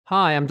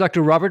Hi, I'm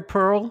Dr. Robert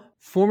Pearl,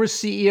 former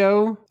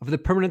CEO of the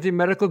Permanente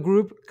Medical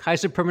Group,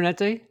 Kaiser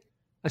Permanente,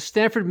 a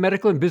Stanford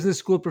Medical and Business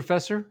School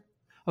professor,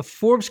 a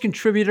Forbes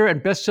contributor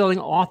and best-selling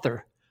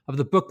author of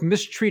the book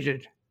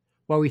Mistreated,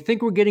 Why We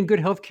Think We're Getting Good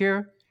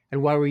Healthcare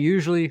and Why We're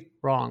Usually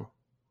Wrong.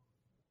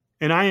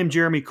 And I am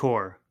Jeremy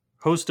Corr,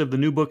 host of the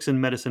New Books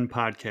in Medicine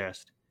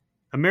podcast.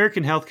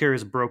 American healthcare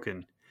is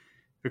broken.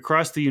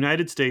 Across the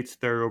United States,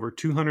 there are over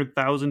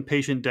 200,000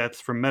 patient deaths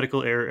from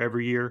medical error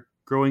every year,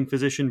 growing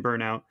physician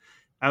burnout,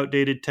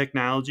 outdated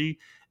technology,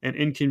 and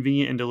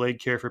inconvenient and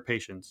delayed care for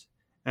patients.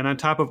 And on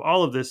top of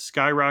all of this,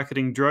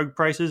 skyrocketing drug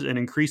prices and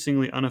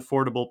increasingly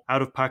unaffordable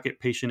out-of-pocket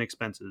patient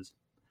expenses.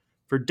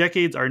 For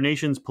decades, our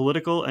nation's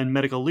political and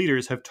medical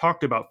leaders have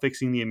talked about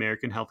fixing the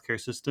American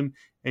healthcare system,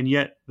 and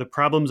yet the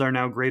problems are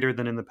now greater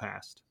than in the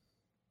past.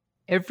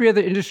 Every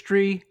other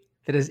industry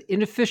that is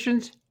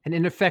inefficient and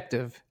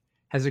ineffective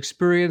has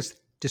experienced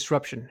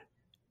disruption.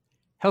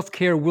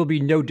 Healthcare will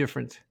be no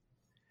different.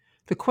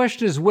 The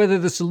question is whether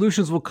the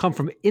solutions will come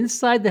from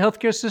inside the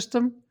healthcare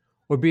system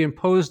or be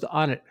imposed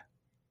on it.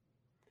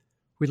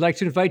 We'd like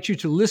to invite you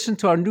to listen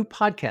to our new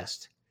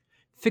podcast,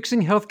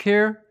 Fixing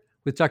Healthcare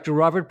with Dr.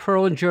 Robert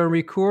Pearl and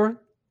Jeremy Corr.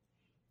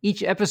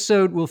 Each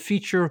episode will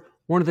feature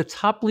one of the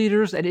top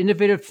leaders and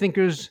innovative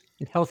thinkers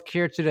in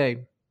healthcare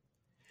today.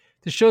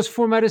 The show's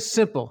format is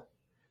simple.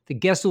 The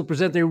guests will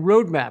present a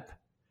roadmap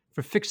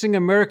for fixing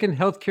American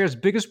healthcare's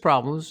biggest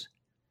problems.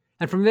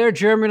 And from there,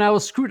 Jeremy and I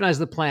will scrutinize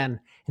the plan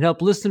and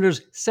help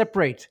listeners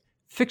separate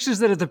fixes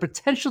that have the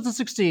potential to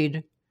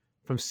succeed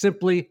from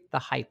simply the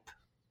hype.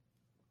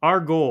 Our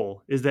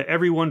goal is that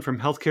everyone from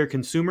healthcare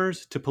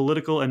consumers to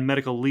political and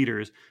medical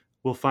leaders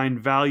will find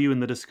value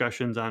in the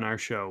discussions on our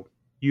show.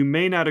 You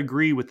may not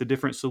agree with the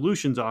different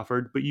solutions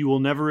offered, but you will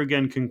never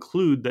again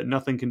conclude that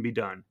nothing can be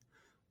done.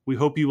 We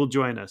hope you will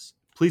join us.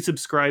 Please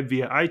subscribe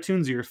via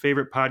iTunes or your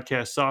favorite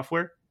podcast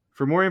software.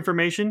 For more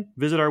information,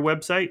 visit our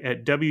website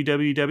at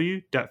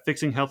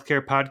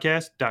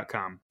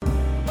www.fixinghealthcarepodcast.com.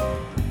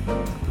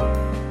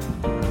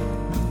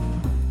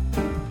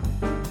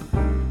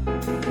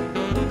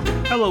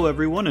 Hello,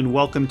 everyone, and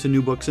welcome to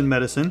New Books in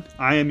Medicine.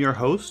 I am your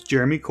host,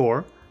 Jeremy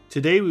Corr.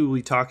 Today, we will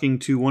be talking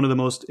to one of the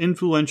most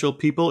influential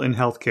people in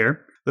healthcare,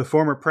 the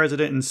former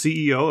president and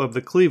CEO of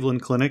the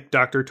Cleveland Clinic,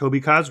 Dr. Toby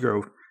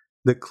Cosgrove.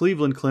 The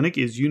Cleveland Clinic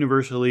is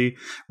universally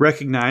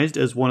recognized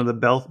as one of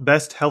the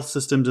best health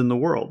systems in the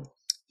world.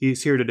 He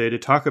is here today to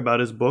talk about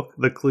his book,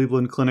 The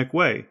Cleveland Clinic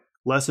Way,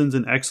 Lessons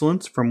in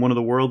Excellence from one of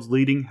the world's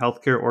leading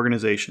healthcare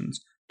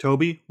organizations.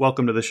 Toby,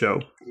 welcome to the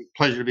show.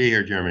 Pleasure to be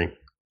here, Jeremy.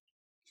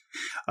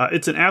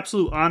 It's an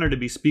absolute honor to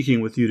be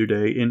speaking with you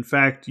today. In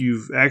fact,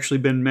 you've actually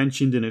been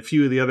mentioned in a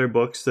few of the other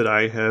books that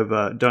I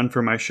have done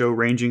for my show,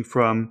 ranging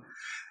from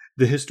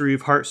the history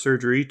of heart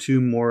surgery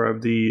to more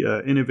of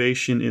the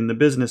innovation in the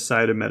business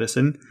side of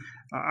medicine.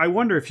 I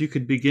wonder if you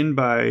could begin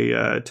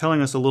by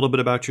telling us a little bit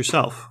about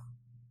yourself.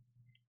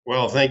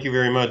 Well, thank you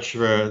very much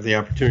for the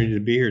opportunity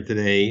to be here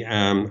today.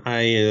 I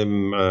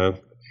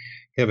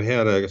have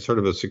had a sort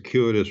of a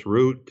circuitous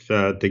route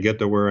to get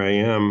to where I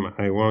am.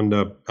 I wound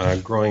up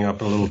growing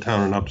up in a little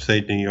town in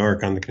upstate New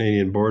York on the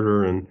Canadian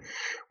border and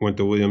went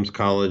to Williams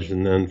College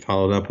and then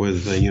followed up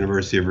with the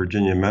University of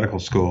Virginia Medical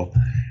School.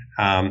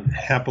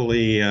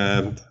 Happily,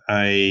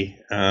 I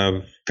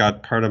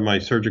got part of my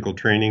surgical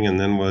training and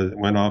then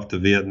went off to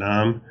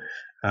Vietnam.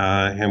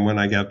 And when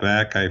I got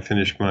back, I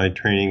finished my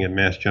training at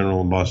Mass General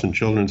and Boston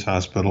Children's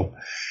Hospital.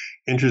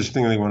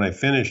 Interestingly, when I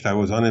finished, I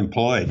was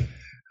unemployed.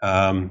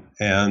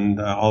 And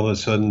all of a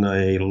sudden,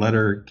 a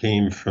letter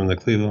came from the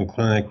Cleveland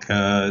Clinic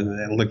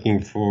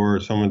looking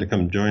for someone to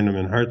come join them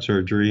in heart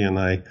surgery. And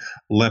I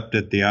leapt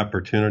at the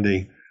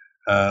opportunity.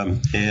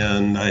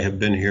 And I have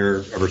been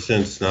here ever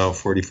since, now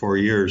 44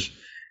 years.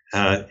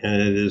 And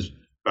it is,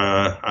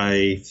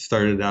 I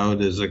started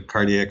out as a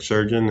cardiac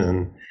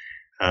surgeon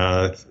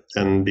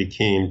and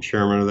became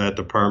chairman of that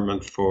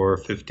department for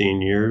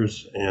 15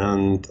 years.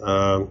 And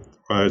I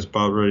was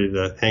about ready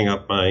to hang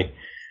up my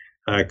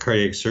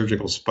cardiac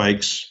surgical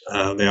spikes.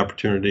 The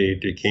opportunity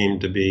came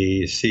to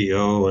be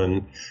CEO,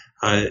 and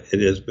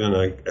it has been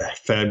a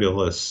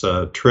fabulous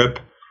trip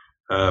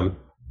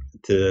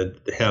to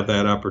have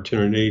that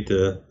opportunity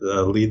to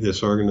lead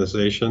this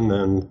organization.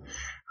 And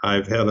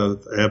I've had an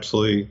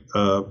absolutely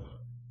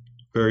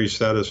very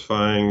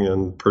satisfying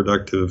and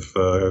productive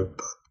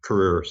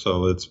career.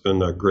 So it's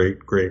been a great,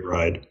 great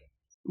ride.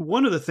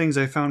 One of the things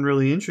I found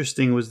really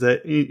interesting was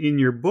that in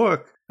your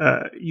book,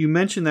 you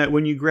mentioned that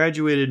when you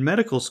graduated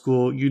medical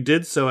school, you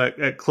did so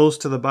at close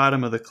to the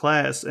bottom of the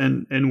class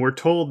and were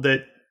told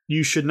that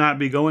you should not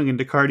be going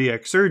into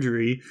cardiac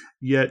surgery,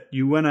 yet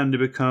you went on to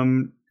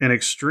become an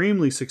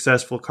extremely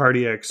successful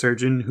cardiac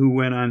surgeon who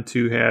went on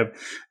to have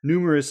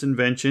numerous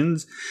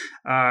inventions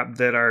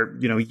that are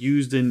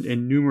used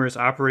in numerous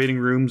operating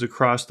rooms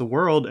across the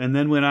world, and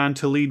then went on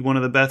to lead one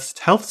of the best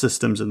health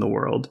systems in the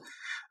world.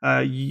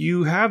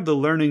 you have the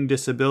learning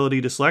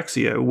disability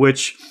dyslexia,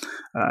 which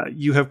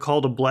you have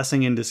called a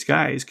blessing in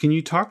disguise. Can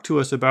you talk to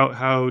us about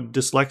how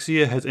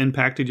dyslexia has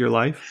impacted your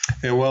life?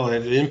 Yeah, well,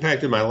 it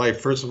impacted my life.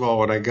 First of all,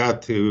 when I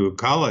got to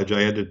college,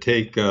 I had to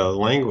take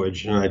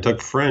language, and I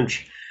took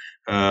French.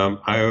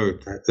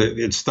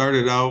 It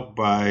started out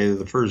by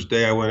the first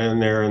day I went in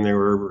there, and they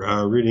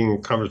were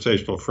reading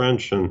conversational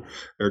French, and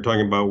they were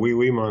talking about oui,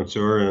 oui,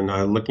 monsieur,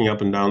 and looking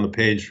up and down the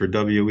page for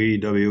WE,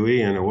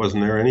 WE, and it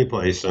wasn't there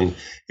anyplace. And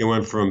it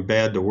went from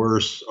bad to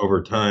worse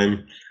over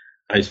time.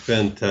 I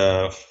spent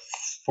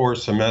 4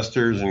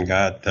 semesters and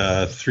got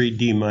 3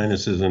 D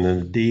minuses and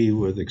a D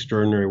with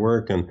extraordinary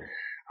work. And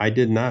I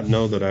did not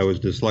know that I was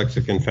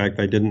dyslexic. In fact,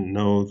 I didn't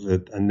know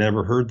that. I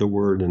never heard the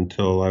word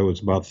until I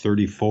was about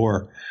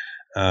 34.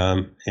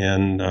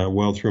 And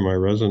well through my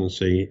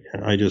residency,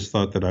 I just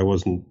thought that I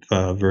wasn't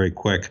very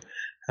quick.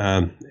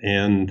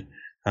 And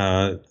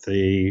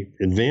the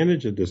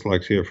advantage of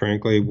dyslexia,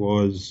 frankly,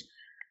 was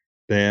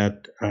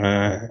that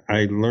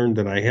I learned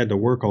that I had to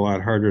work a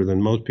lot harder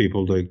than most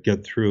people to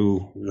get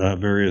through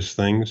various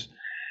things.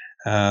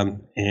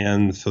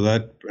 And so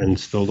that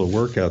instilled a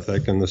work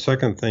ethic. And the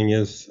second thing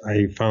is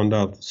I found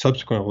out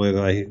subsequently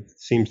that I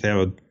seem to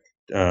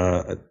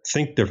have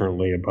think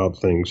differently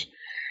about things.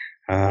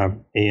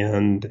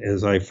 And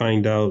as I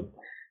find out,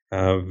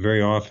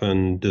 very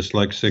often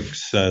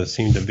dyslexics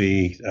seem to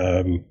be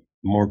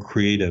more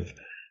creative.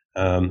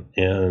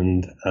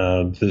 And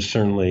this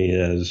certainly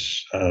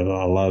has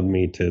allowed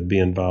me to be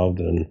involved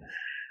in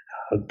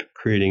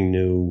creating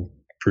new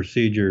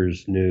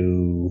procedures,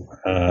 new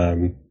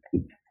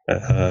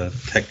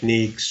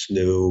techniques,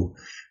 new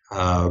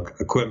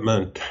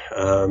equipment,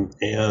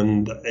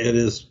 and it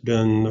has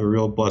been a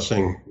real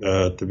blessing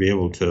to be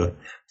able to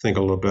think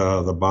a little bit out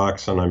of the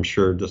box, and I'm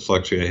sure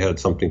dyslexia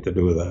had something to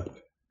do with that.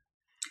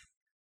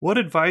 What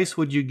advice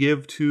would you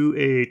give to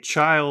a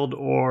child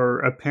or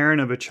a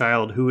parent of a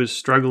child who is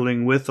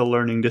struggling with a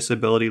learning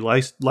disability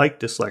like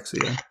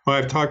dyslexia? Well,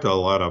 I've talked to a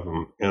lot of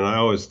them, and I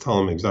always tell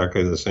them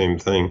exactly the same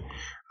thing.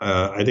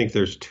 I think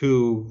there's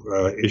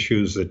 2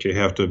 issues that you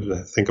have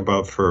to think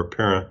about for a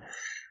parent.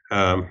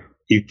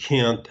 You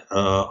can't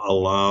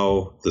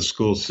allow the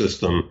school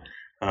system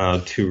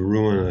to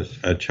ruin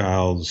a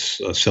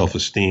child's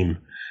self-esteem,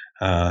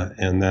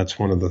 and that's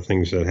one of the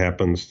things that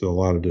happens to a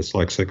lot of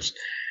dyslexics.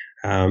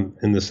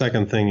 And the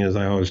second thing is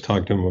I always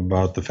talk to them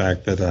about the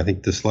fact that I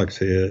think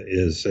dyslexia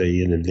is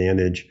an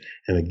advantage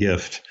and a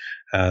gift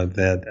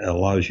that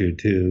allows you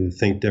to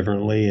think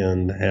differently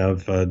and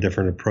have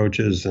different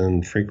approaches,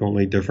 and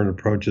frequently different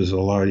approaches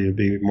allow you to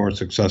be more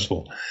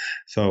successful.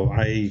 So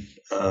I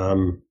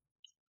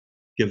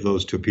give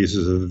those 2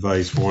 pieces of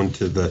advice, one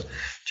to the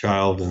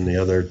child and the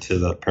other to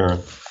the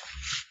parent.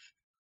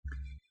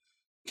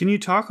 Can you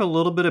talk a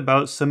little bit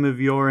about some of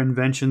your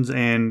inventions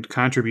and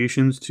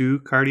contributions to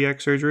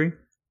cardiac surgery?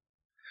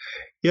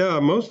 Yeah,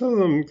 most of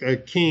them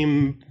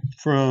came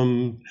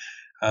from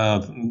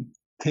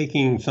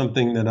taking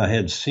something that I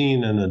had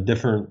seen in a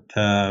different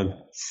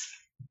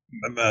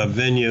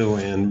venue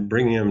and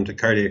bringing them to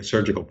cardiac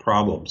surgical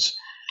problems.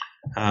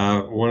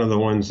 One of the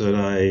ones that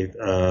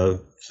I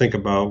think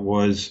about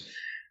was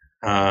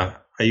I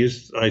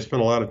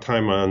spent a lot of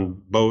time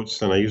on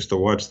boats, and I used to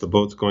watch the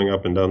boats going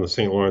up and down the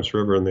St. Lawrence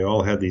River, and they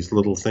all had these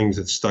little things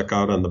that stuck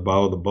out on the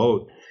bow of the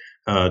boat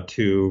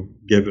to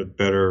give it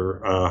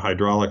better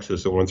hydraulics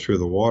as it went through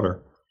the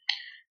water.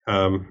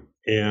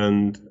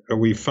 And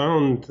we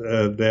found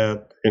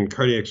that in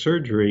cardiac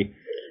surgery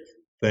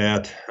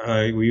that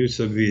we used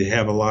to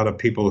have a lot of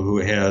people who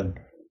had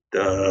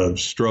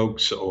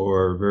strokes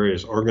or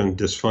various organ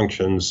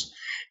dysfunctions,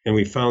 and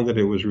we found that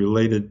it was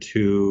related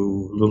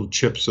to little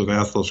chips of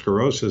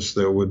atherosclerosis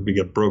that would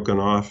get broken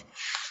off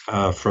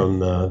from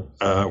the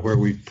where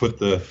we put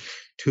the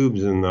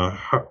tubes in the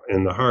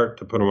heart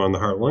to put them on the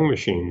heart-lung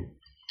machine.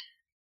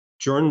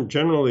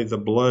 Generally, the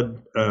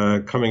blood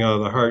coming out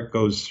of the heart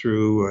goes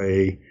through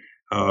a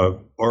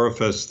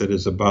orifice that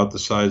is about the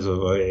size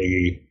of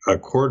a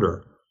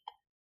quarter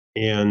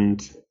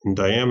and in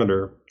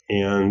diameter,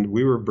 and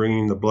we were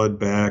bringing the blood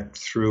back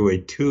through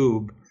a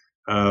tube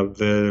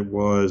that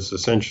was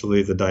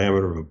essentially the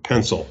diameter of a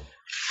pencil.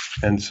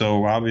 And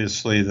so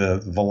obviously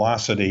the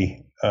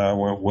velocity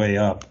went way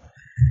up.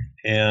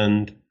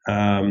 And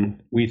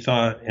we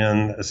thought,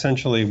 and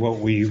essentially what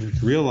we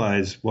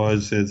realized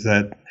is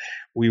that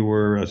we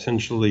were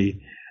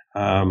essentially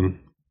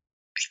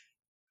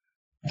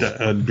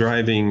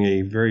driving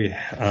a very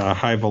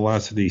high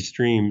velocity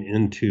stream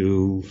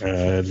into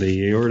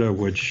the aorta,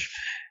 which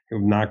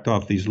knocked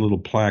off these little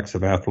plaques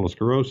of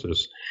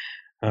atherosclerosis.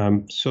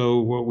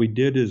 So what we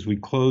did is we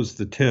closed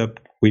the tip.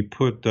 We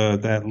put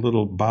that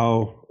little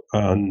bow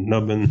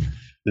nubbin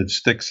that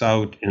sticks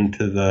out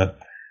into the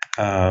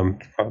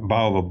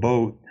bow of a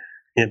boat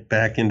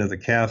back into the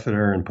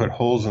catheter and put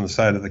holes in the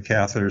side of the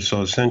catheter.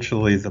 So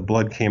essentially the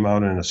blood came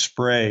out in a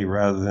spray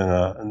rather than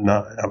a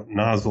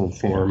nozzle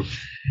form.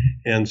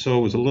 And so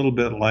it was a little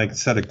bit like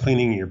instead of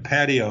cleaning your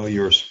patio,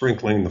 you were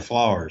sprinkling the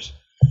flowers.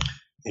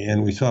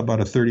 And we saw about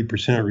a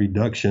 30%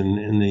 reduction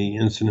in the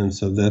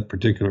incidence of that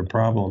particular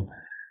problem.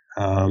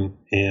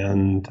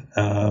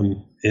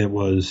 It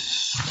was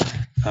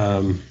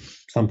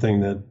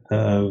something that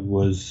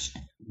was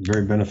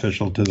very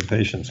beneficial to the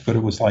patients. But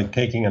it was like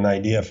taking an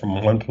idea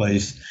from one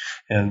place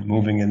and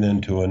moving it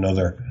into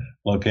another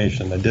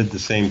location. I did the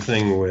same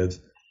thing with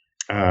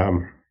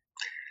the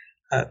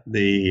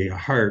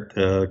heart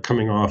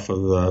coming off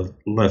of the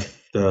left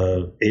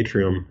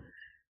atrium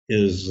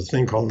is a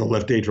thing called the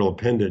left atrial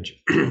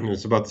appendage.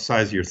 It's about the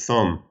size of your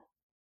thumb.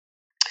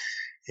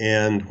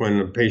 And when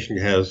a patient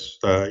has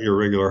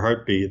irregular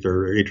heartbeat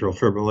or atrial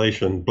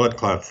fibrillation, blood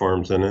clot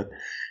forms in it,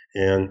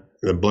 and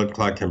the blood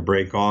clot can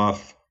break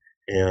off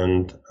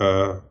and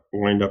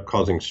wind up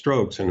causing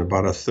strokes. And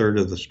about a third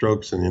of the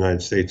strokes in the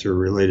United States are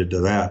related to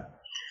that.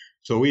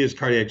 So we as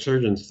cardiac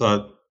surgeons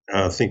thought,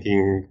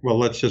 thinking, well,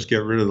 let's just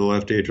get rid of the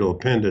left atrial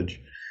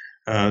appendage.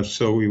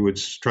 So we would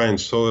try and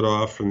sew it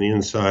off from the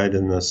inside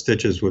and the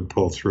stitches would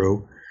pull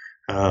through.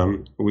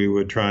 We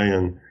would try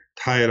and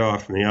tie it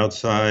off from the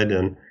outside,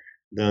 and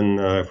then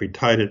if we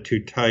tied it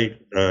too tight,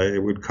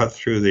 it would cut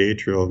through the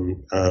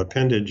atrial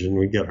appendage and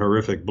we'd get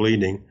horrific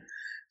bleeding.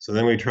 So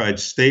then we tried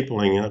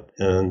stapling it,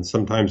 and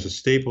sometimes the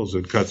staples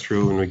would cut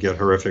through and we'd get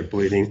horrific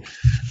bleeding.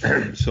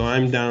 So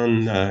I'm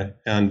down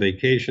on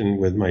vacation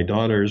with my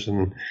daughters,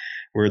 and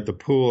we're at the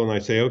pool, and I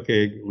say,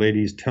 okay,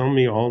 ladies, tell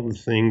me all the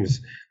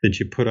things that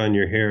you put on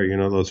your hair,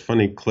 those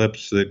funny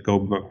clips that go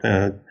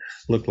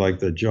look like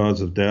the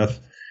jaws of death.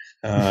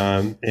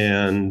 The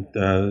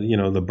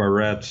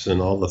barrettes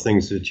and all the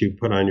things that you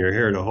put on your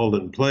hair to hold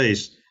it in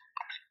place.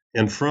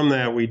 And from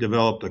that, we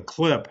developed a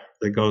clip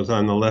that goes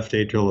on the left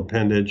atrial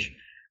appendage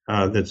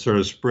that's sort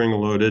of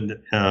spring-loaded.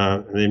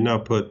 They've now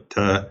put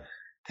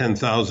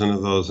 10,000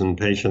 of those in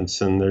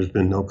patients, and there's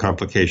been no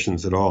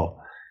complications at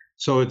all.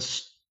 So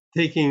it's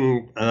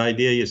taking an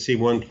idea you see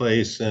one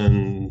place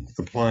and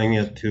applying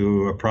it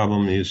to a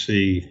problem you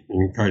see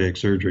in cardiac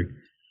surgery.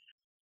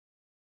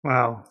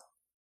 Wow.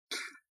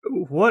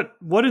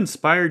 What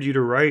inspired you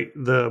to write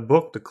the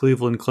book, The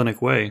Cleveland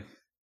Clinic Way?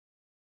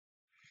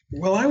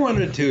 Well, I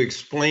wanted to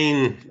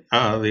explain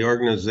the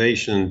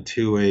organization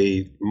to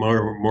a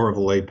more of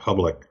a lay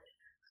public,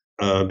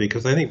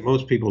 because I think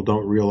most people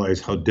don't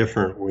realize how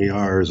different we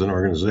are as an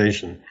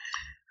organization.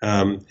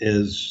 I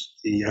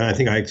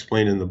think I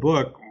explained in the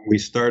book, we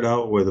start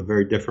out with a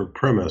very different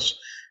premise.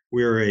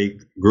 We're a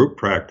group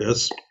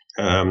practice,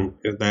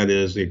 that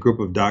is a group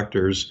of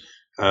doctors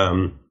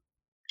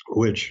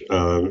which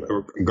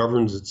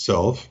governs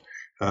itself.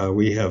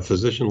 We have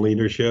physician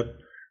leadership.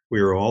 We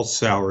are all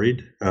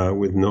salaried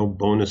with no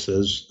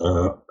bonuses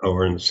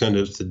or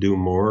incentives to do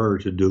more or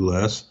to do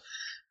less.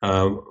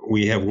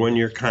 We have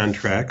one-year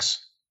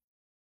contracts,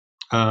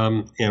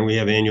 and we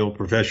have annual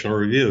professional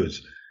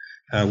reviews,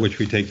 which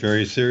we take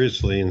very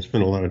seriously and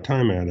spend a lot of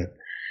time at it.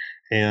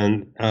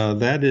 And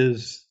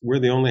we're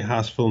the only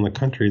hospital in the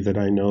country that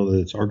I know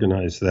that's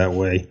organized that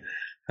way.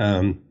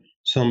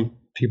 Some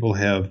people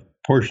have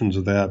portions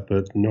of that,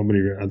 but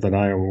nobody that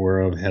I am aware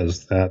of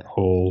has that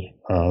whole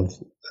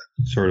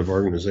sort of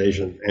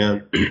organization.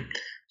 And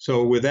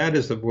so with that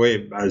as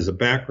a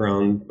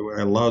background,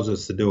 it allows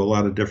us to do a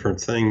lot of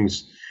different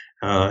things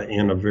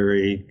in a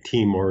very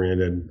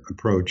team-oriented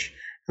approach.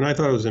 And I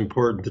thought it was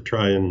important to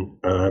try and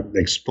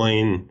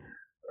explain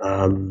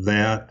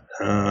that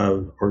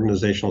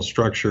organizational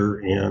structure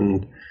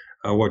and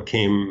what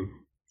came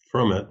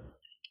from it.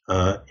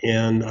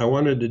 And I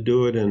wanted to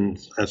do it in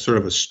a sort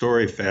of a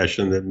story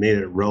fashion that made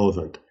it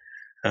relevant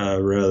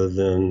rather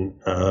than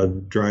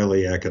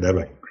dryly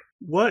academic.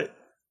 What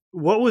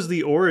was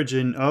the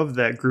origin of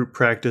that group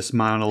practice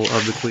model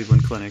of the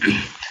Cleveland Clinic?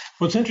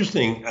 Well, it's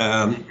interesting.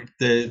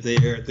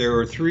 There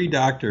were three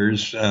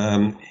doctors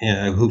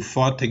who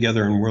fought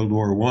together in World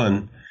War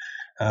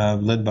I,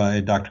 led by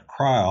Dr.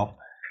 Kreil.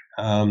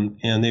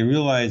 And they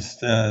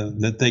realized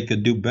that they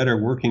could do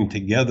better working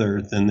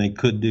together than they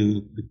could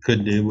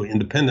do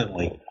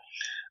independently.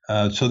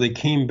 So they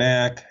came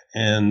back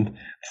and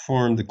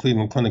formed the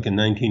Cleveland Clinic in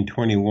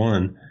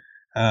 1921.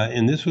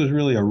 And this was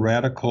really a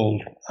radical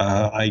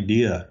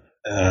idea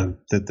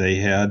that they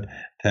had,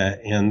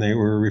 and they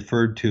were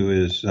referred to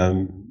as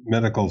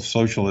medical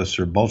socialists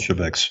or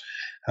Bolsheviks,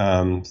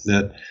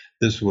 that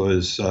this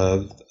was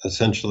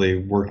essentially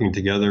working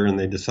together, and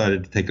they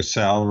decided to take a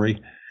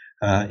salary.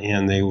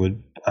 And they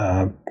would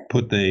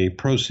put the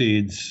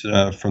proceeds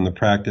from the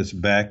practice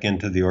back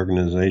into the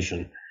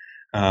organization.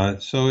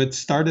 So it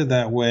started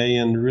that way,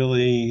 and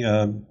really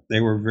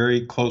they were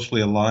very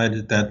closely allied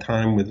at that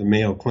time with the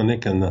Mayo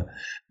Clinic and the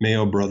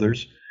Mayo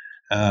Brothers.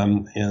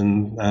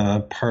 And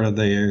part of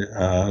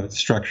the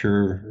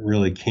structure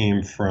really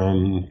came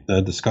from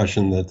the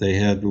discussion that they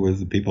had with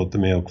the people at the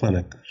Mayo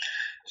Clinic.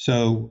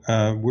 So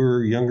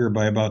we're younger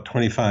by about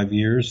 25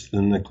 years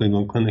than the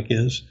Cleveland Clinic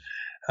is.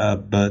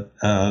 But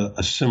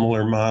a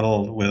similar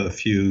model with a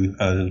few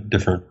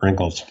different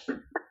wrinkles.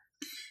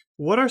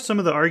 What are some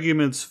of the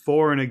arguments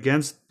for and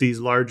against these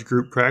large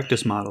group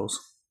practice models?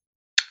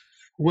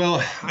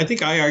 Well, I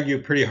think I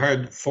argue pretty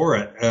hard for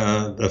it.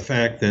 The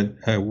fact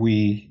that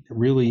we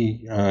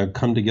really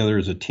come together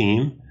as a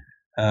team,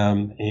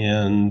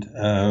 and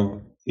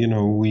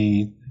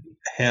we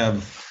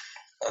have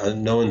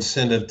no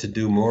incentive to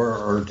do more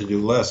or to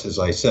do less, as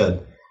I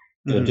said.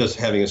 Just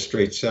having a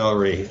straight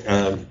salary.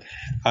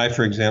 I,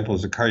 for example,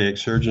 as a cardiac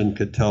surgeon,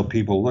 could tell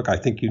people, look, I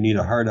think you need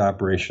a heart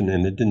operation,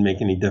 and it didn't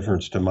make any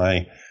difference to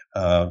my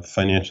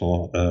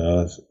financial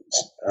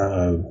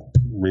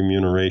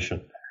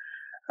remuneration.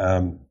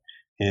 I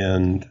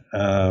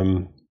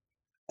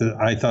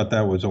thought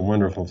that was a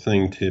wonderful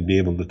thing to be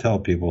able to tell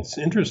people. It's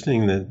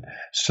interesting that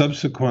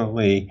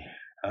subsequently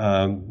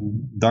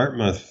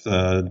Dartmouth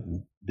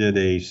did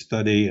a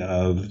study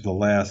of the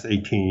last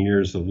 18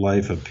 years of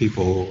life of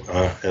people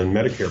and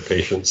Medicare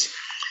patients.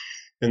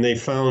 And they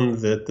found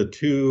that the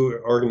two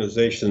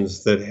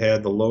organizations that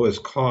had the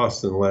lowest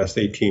cost in the last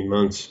 18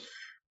 months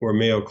were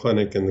Mayo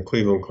Clinic and the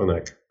Cleveland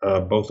Clinic,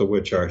 both of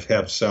which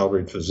have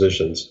salaried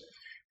physicians.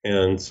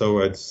 And so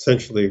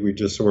essentially, we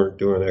just weren't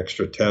doing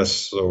extra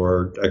tests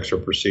or extra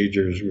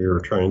procedures. We were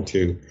trying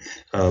to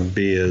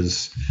be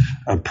as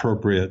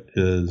appropriate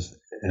as,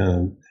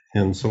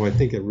 and so I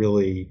think it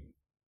really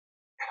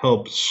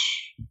helps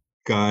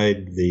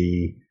guide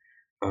the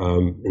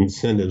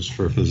incentives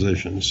for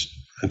physicians.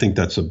 I think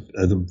that's a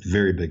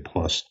very big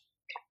plus.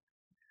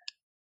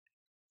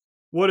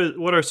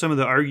 What are some of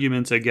the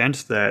arguments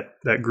against that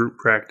group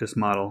practice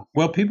model?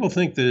 Well, people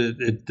think that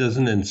it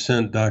doesn't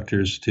incent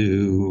doctors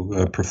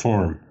to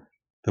perform.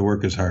 The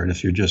work is hard.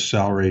 If you're just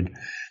salaried,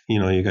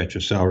 you got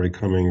your salary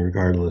coming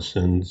regardless,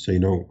 and so you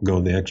don't go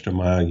the extra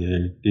mile,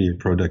 your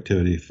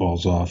productivity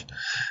falls off.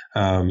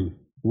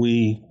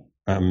 We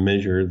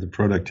measure the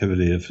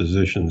productivity of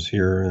physicians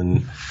here,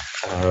 and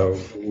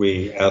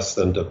we ask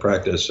them to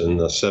practice in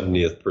the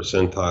 70th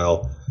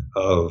percentile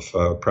of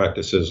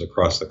practices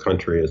across the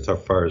country as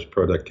far as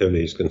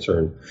productivity is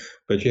concerned.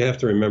 But you have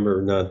to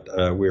remember,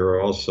 we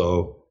are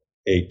also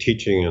a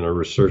teaching and a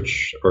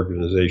research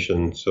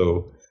organization,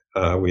 so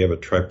we have a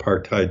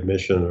tripartite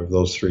mission of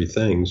those three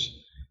things.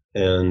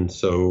 And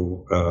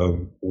so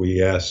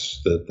we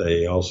ask that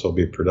they also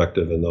be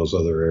productive in those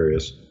other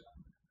areas.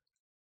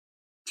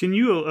 Can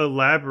you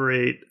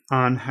elaborate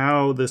on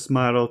how this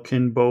model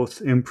can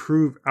both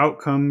improve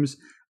outcomes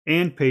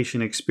and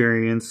patient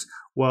experience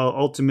while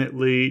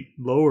ultimately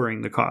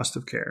lowering the cost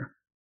of care?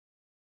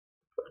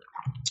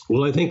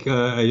 Well, I think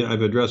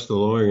I've addressed the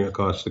lowering of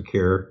cost of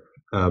care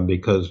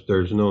because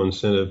there's no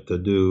incentive to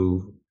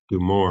do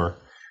more.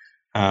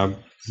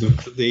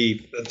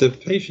 The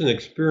patient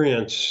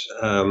experience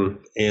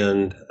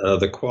and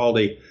the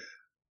quality.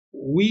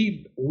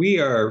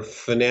 We are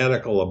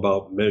fanatical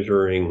about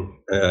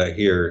measuring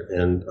here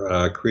and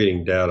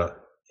creating data.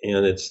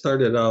 And it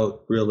started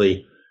out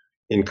really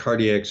in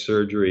cardiac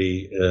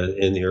surgery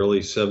in the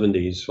early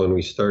 70s when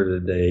we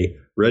started a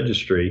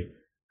registry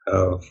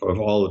of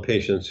all the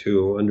patients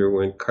who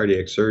underwent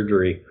cardiac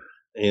surgery.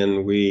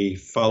 And we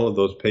followed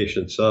those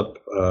patients up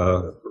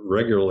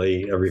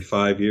regularly every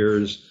 5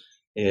 years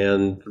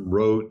and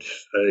wrote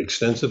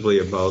extensively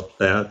about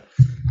that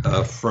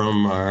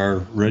from our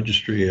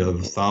registry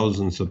of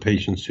thousands of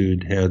patients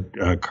who'd had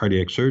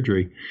cardiac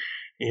surgery.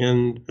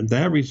 And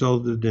that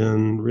resulted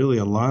in really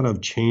a lot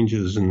of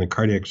changes in the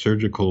cardiac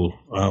surgical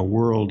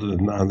world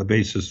and on the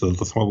basis of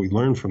what we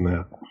learned from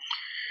that.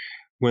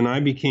 When I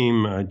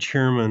became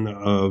chairman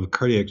of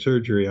cardiac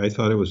surgery, I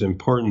thought it was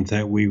important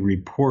that we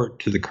report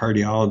to the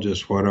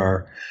cardiologists what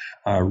our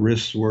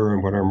risks were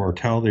and what our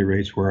mortality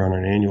rates were on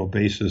an annual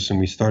basis. And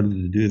we started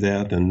to do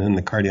that. And then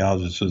the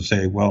cardiologist would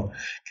say, well,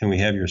 can we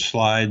have your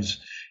slides?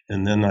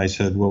 And then I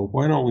said, well,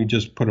 why don't we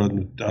just put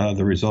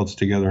the results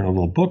together in a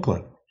little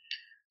booklet?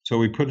 So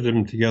we put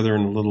them together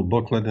in a little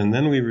booklet. And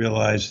then we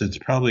realized it's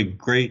probably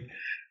great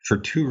for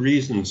two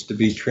reasons to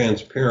be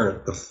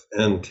transparent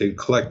and to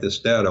collect this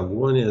data.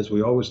 One is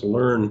we always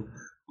learn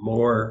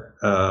more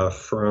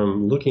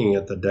from looking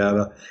at the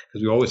data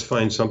because we always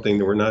find something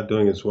that we're not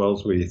doing as well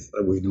as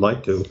we'd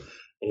like to,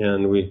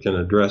 and we can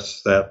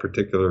address that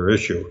particular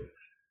issue.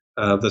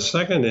 The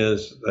second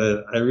is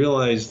that I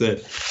realize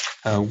that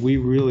we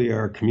really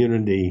are a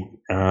community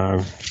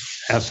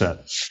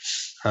asset,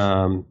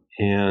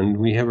 and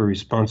we have a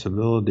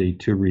responsibility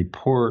to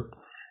report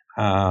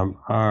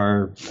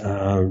our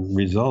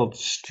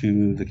results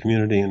to the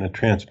community in a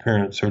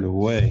transparent sort of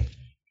way.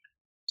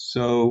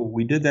 So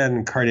we did that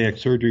in cardiac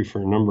surgery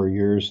for a number of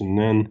years, and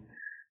then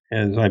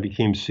as I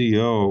became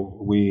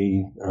CEO,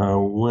 we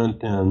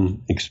went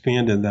and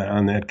expanded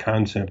on that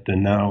concept,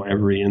 and now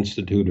every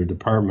institute or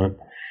department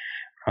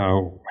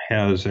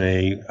has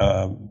a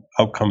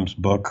outcomes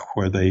book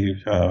where they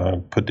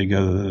put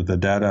together the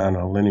data on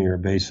a linear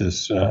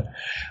basis,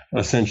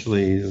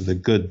 essentially the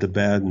good, the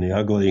bad, and the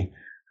ugly,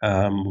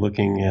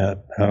 looking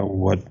at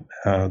what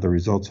the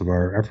results of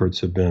our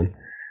efforts have been.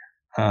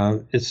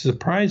 It's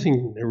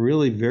surprising,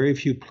 really very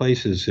few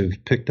places have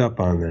picked up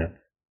on that.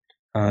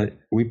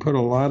 We put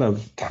a lot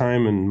of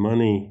time and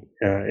money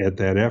at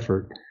that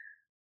effort,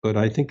 but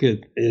I think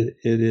it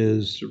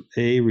is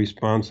A,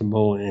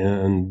 responsible,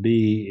 and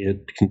B,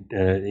 it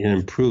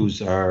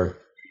improves our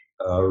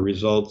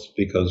results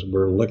because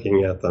we're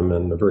looking at them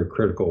in a very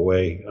critical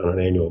way on an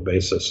annual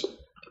basis.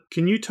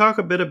 Can you talk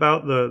a bit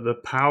about the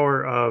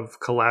power of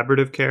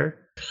collaborative care?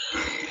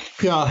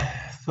 Yeah.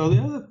 So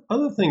the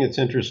other thing that's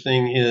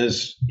interesting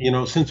is,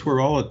 since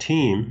we're all a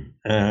team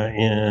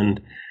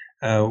and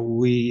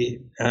we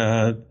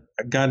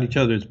got each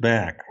other's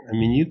back. I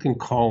mean, you can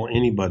call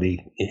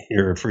anybody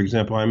here. For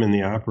example, I'm in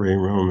the operating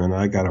room and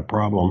I got a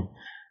problem.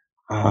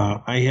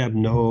 I have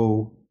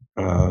no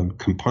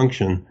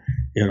compunction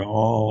at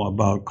all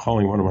about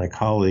calling one of my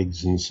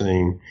colleagues and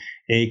saying,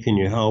 A, can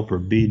you help? Or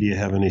B, do you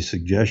have any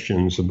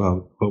suggestions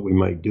about what we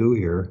might do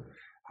here?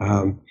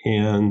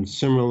 And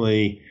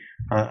similarly,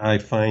 I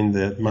find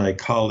that my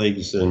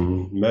colleagues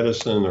in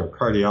medicine or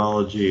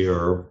cardiology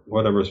or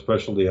whatever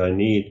specialty I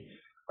need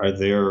are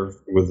there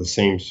with the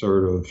same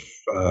sort of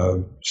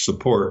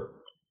support.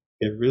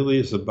 It really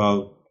is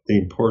about the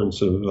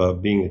importance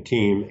of being a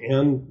team.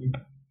 And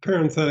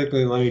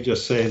parenthetically, let me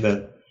just say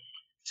that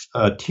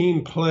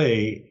team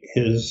play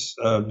has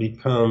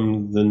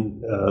become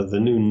the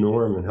new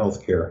norm in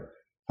healthcare.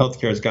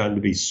 Healthcare has gotten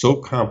to be so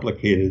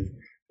complicated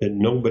that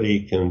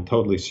nobody can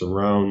totally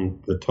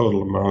surround the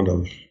total amount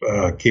of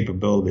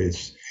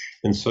capabilities.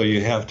 And so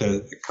you have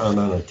to count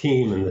on a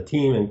team, and the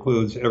team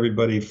includes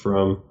everybody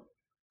from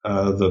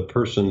the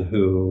person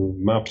who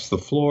mops the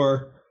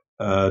floor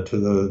to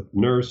the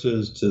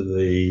nurses, to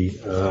the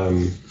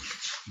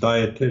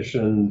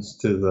dietitians,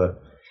 to the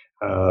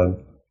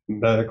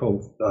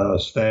medical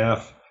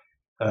staff,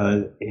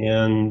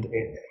 and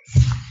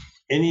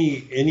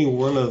any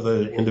one of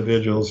the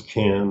individuals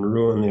can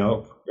ruin the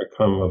outcome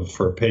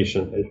for a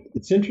patient.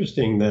 It's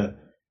interesting that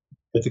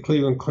at the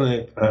Cleveland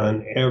Clinic,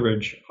 on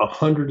average,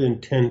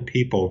 110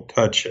 people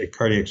touch a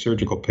cardiac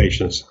surgical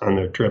patient on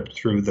their trip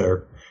through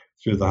the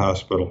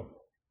hospital.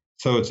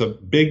 So it's a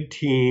big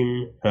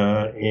team,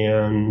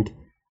 and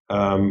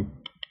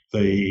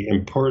the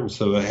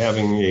importance of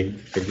having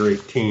a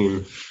great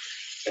team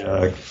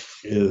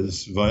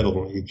is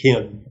vital.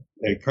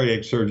 A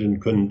cardiac surgeon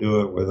couldn't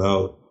do it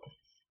without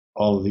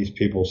all of these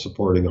people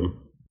supporting them.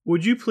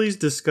 Would you please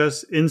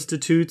discuss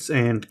institutes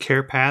and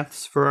care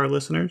paths for our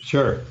listeners?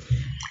 Sure.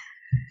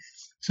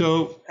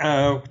 So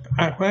when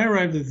I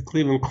arrived at the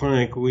Cleveland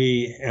Clinic,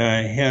 we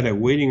had a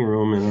waiting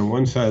room, and on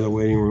one side of the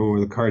waiting room were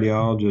the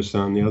cardiologists,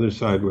 on the other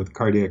side with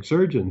cardiac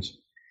surgeons.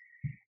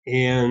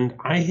 And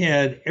I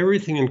had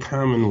everything in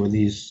common with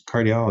these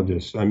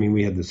cardiologists. I mean,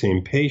 we had the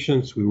same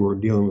patients. We were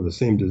dealing with the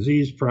same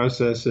disease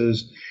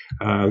processes.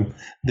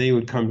 They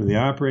would come to the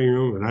operating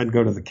room, and I'd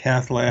go to the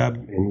cath lab,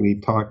 and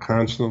we'd talk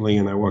constantly,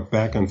 and I walked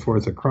back and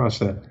forth across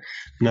that.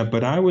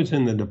 But I was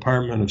in the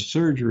department of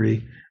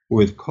surgery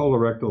with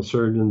colorectal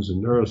surgeons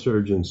and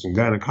neurosurgeons and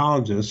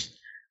gynecologists,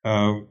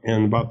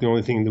 and about the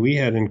only thing that we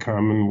had in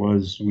common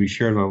was we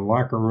shared a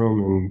locker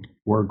room and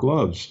wore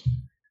gloves.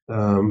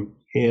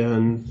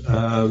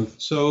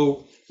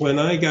 So when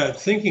I got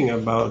thinking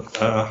about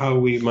how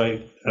we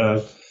might,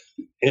 and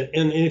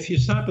if you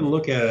stop and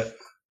look at it,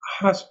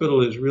 a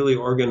hospital is really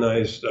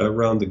organized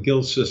around the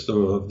guild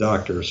system of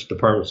doctors,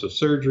 departments of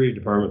surgery,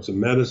 departments of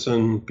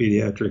medicine,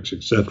 pediatrics,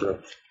 etc.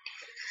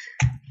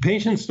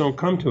 Patients don't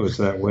come to us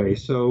that way,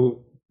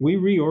 so we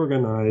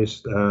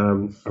reorganized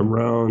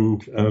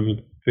around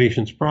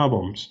patients'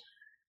 problems.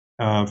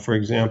 For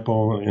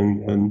example,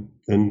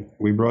 and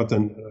we brought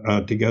them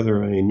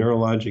together a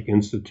neurologic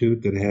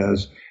institute that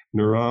has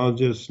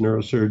neurologists,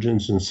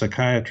 neurosurgeons, and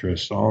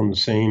psychiatrists all in the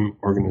same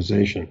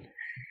organization.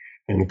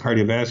 In the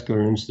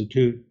Cardiovascular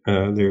Institute,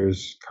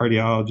 there's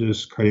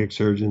cardiologists, cardiac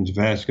surgeons,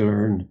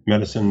 vascular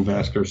medicine,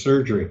 vascular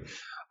surgery,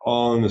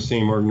 all in the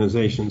same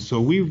organization. So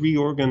we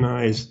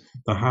reorganized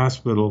the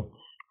hospital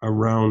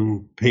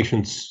around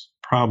patients'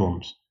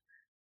 problems.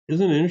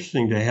 Isn't it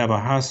interesting to have a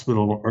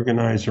hospital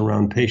organized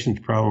around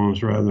patients'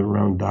 problems rather than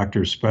around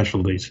doctors'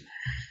 specialties?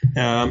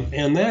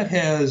 And that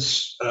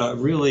has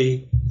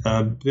really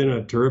been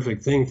a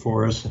terrific thing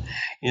for us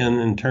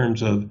in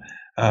terms of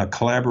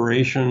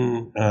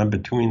collaboration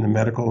between the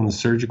medical and the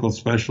surgical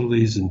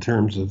specialties, in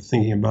terms of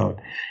thinking about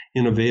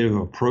innovative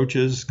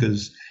approaches,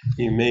 because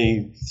you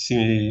may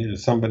see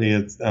somebody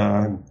who's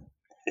a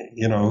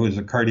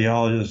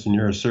cardiologist and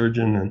you're a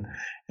surgeon, and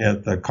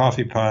at the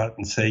coffee pot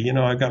and say,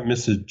 I got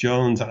Mrs.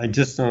 Jones. I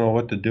just don't know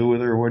what to do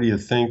with her. What do you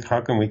think?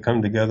 How can we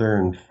come together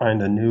and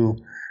find a new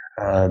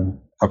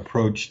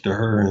approach to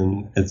her?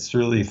 And it's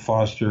really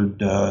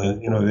fostered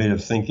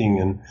innovative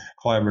thinking and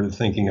collaborative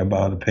thinking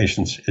about a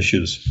patient's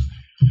issues.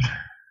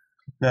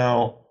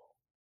 Now,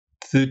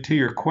 to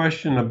your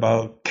question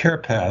about care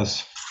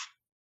paths,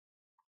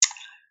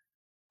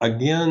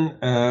 again,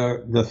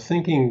 the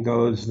thinking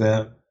goes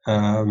that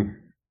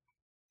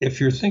if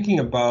you're thinking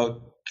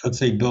about, let's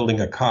say,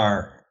 building a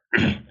car,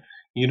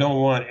 you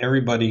don't want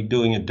everybody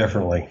doing it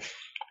differently.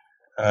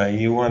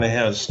 You want to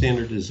have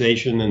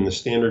standardization, and the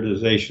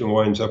standardization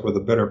winds up with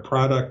a better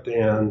product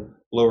and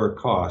lower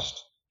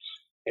cost.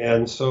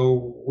 And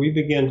so we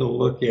began to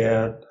look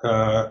at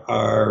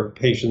our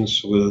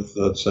patients with,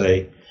 let's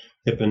say,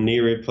 hip and knee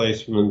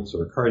replacements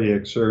or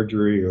cardiac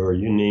surgery, or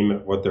you name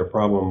it, what their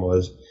problem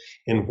was,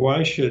 and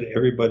why should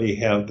everybody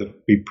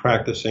be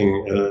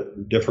practicing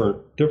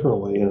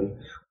differently, and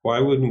why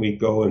wouldn't we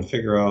go and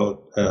figure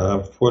out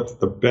what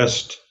the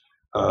best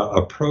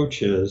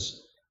approach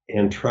is,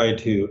 and try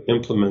to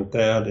implement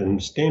that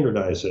and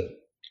standardize it.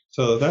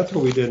 So that's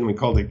what we did, and we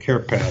called it Care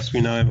Paths.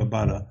 We now have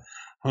about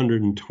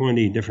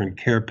 120 different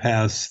care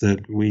paths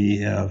that we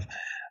have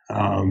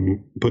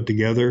put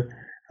together.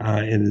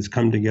 It has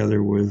come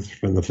together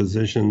from the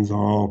physicians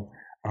all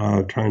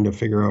trying to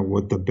figure out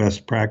what the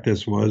best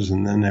practice was,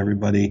 and then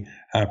everybody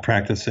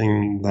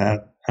practicing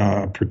that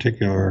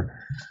particular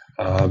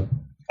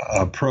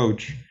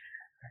approach.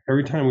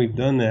 Every time we've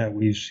done that,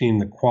 we've seen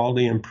the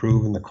quality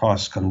improve and the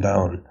costs come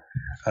down.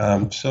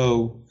 And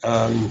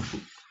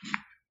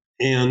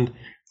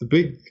the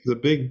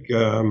big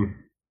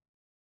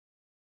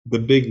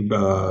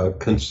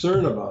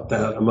concern about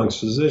that amongst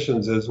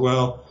physicians is,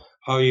 well,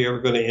 how are you ever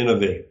going to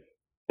innovate?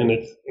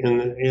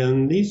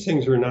 And these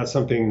things are not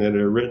something that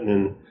are written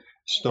in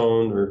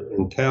stone or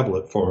in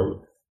tablet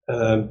form.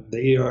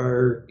 They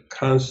are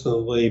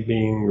constantly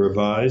being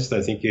revised.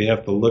 I think you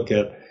have to look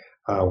at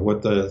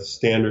what the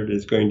standard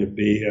is going to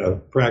be,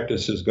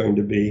 practice is going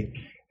to be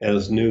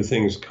as new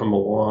things come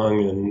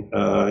along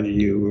and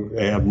you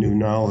have new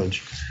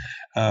knowledge.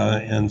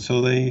 And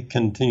so they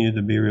continue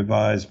to be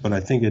revised, but I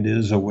think it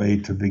is a way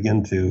to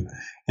begin to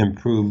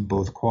improve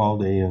both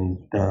quality and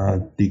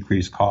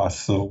decrease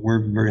costs. So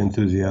we're very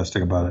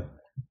enthusiastic about it.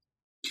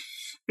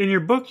 In your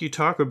book, you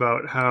talk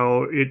about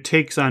how it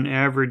takes on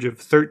average of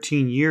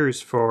 13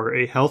 years for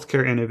a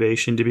healthcare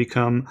innovation to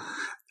become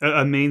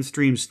a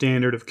mainstream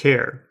standard of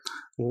care.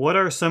 What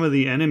are some of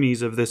the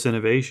enemies of this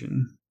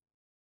innovation?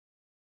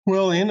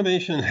 Well,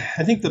 innovation,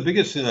 I think the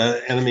biggest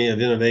enemy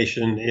of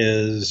innovation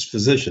is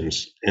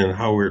physicians and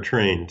how we're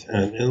trained.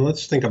 And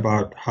let's think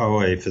about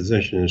how a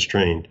physician is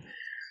trained.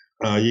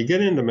 You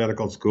get into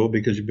medical school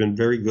because you've been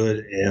very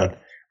good at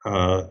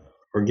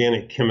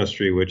organic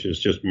chemistry, which is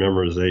just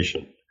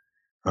memorization.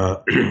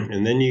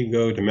 And then you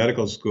go to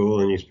medical school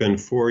and you spend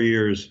 4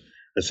 years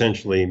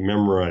essentially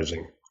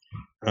memorizing.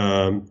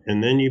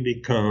 And then you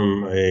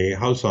become a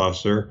house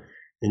officer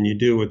and you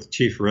do what the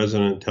chief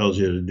resident tells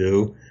you to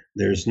do.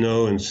 There's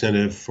no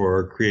incentive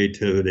for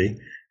creativity.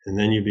 And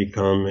then you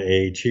become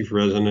a chief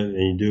resident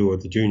and you do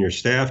what the junior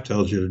staff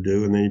tells you to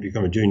do. And then you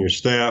become a junior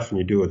staff and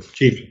you do what the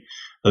chief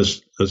of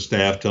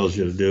staff tells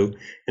you to do.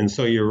 And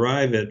so you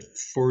arrive at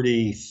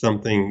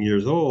 40-something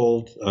years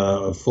old,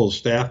 a full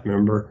staff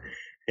member,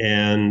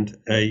 and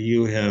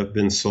you have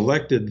been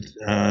selected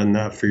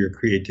not for your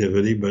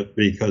creativity, but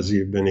because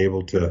you've been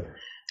able to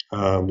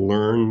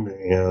learn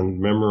and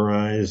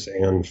memorize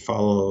and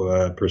follow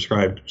a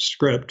prescribed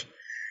script.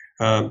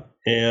 So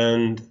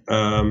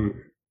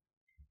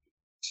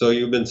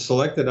you've been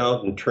selected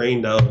out and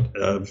trained out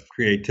of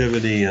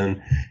creativity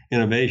and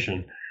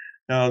innovation.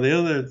 Now,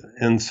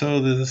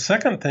 the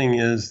second thing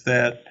is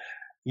that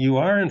you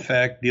are, in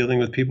fact, dealing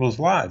with people's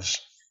lives.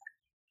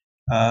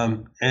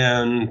 So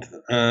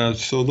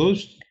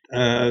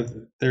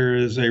there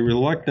is a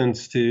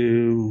reluctance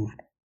to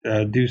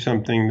do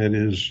something that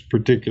is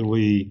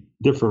particularly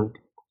different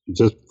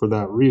just for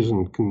that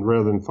reason,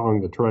 rather than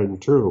following the tried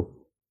and true.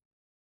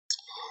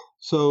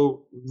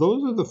 So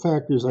those are the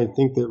factors I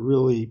think that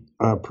really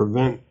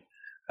prevent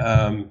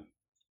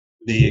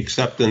the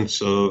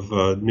acceptance of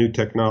new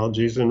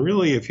technologies. And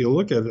really, if you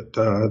look at it,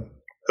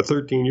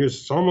 13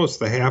 years, it's almost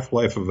the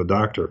half-life of a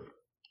doctor.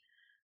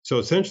 So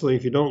essentially,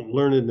 if you don't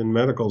learn it in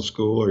medical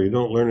school or you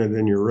don't learn it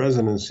in your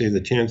residency, the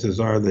chances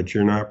are that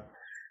you're not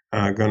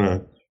going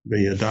to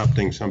be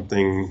adopting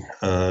something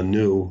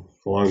new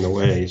along the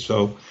way.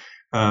 So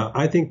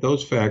I think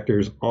those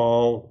factors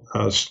all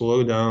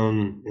slow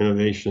down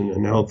innovation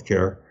in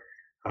healthcare.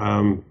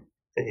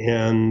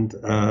 And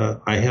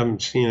I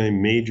haven't seen a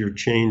major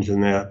change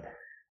in that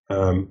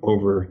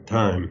over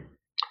time.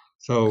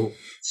 So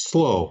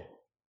slow.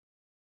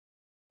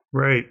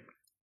 Right.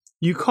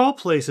 You call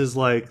places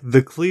like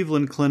the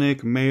Cleveland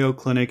Clinic, Mayo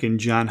Clinic, and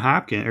Johns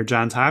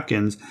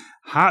Hopkins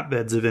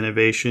hotbeds of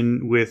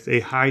innovation with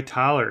a high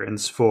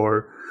tolerance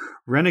for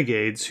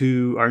renegades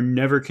who are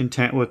never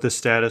content with the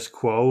status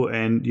quo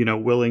and,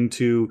 willing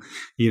to,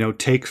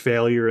 take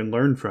failure and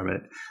learn from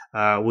it.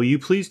 Will you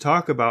please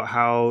talk about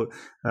how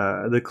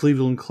the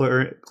Cleveland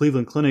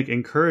Clinic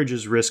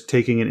encourages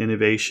risk-taking and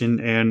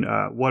innovation, and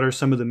what are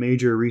some of the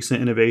major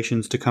recent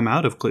innovations to come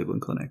out of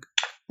Cleveland Clinic?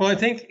 Well, I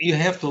think you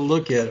have to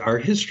look at our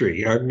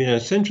history.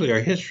 Essentially, our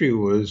history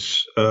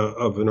was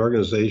of an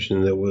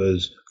organization that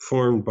was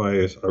formed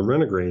by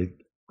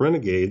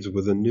renegades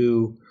with a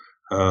new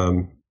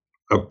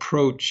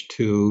approach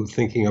to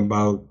thinking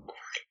about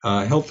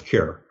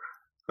healthcare.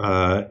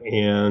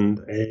 And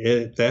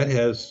that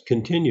has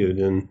continued.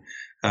 And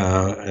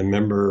I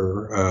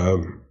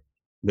remember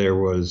there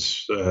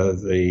was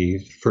the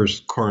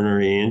first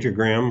coronary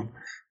angiogram,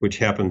 which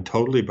happened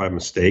totally by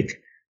mistake.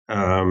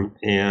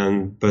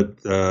 But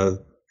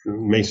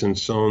Mason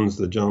Sones,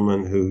 the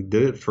gentleman who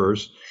did it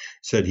first,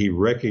 said he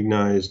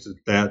recognized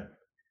that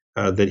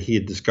he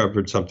had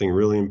discovered something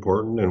really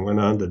important and went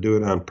on to do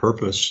it on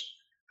purpose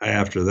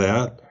after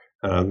that.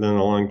 Then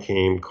along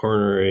came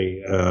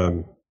coronary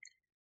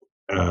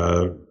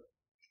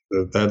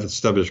that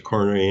established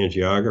coronary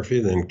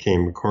angiography. Then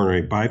came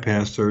coronary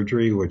bypass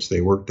surgery, which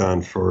they worked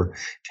on for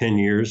 10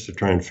 years to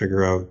try and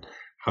figure out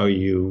how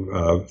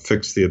you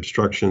fix the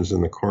obstructions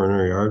in the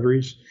coronary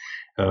arteries.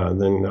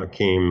 Then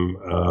came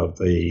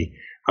the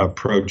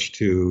approach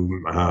to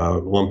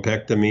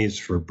lumpectomies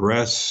for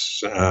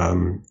breasts.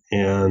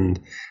 And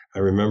I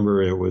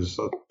remember it was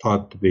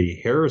thought to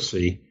be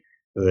heresy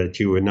that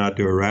you would not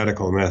do a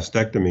radical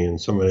mastectomy in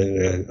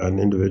an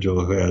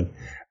individual who had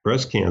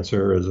breast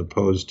cancer as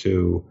opposed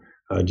to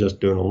just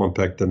doing a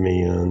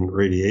lumpectomy and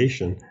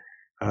radiation.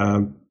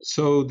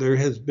 So there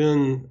has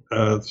been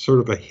sort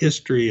of a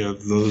history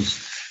of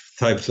those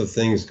types of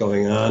things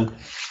going on,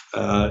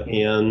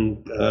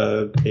 and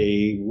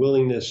a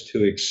willingness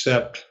to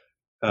accept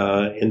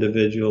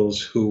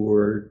individuals who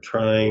were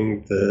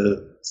trying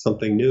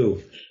something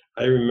new.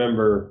 I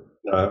remember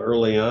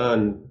early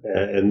on,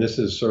 and this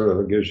is sort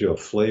of gives you a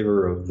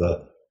flavor of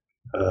the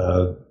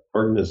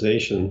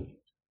organization.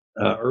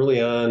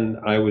 Early on,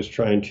 I was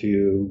trying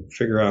to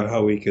figure out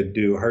how we could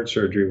do heart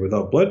surgery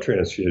without blood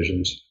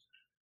transfusions.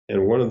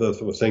 And one of the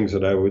things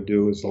that I would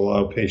do is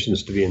allow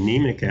patients to be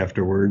anemic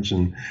afterwards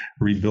and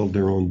rebuild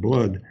their own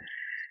blood.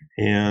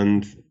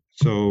 And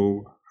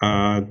so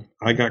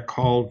I got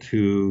called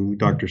to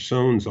Dr.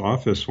 Sohn's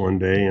office one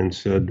day and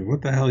said,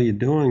 "What the hell are you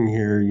doing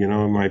here? You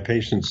know, my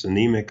patient's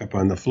anemic up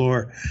on the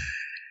floor."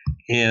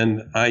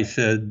 And I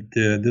said,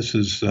 this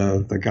is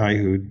the guy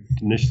who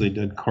initially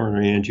did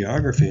coronary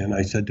angiography. And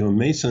I said to him,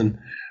 "Mason,"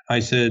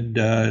 I said,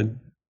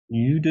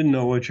 "you didn't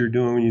know what you're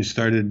doing when you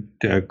started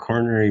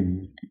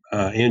coronary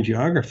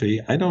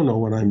angiography. I don't know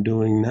what I'm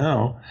doing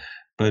now,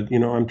 but,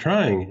 I'm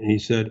trying." And he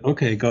said,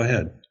 "Okay, go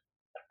ahead."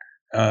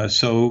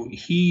 So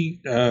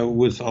he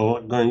was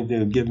going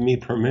to give me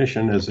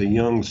permission as a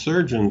young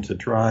surgeon to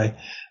try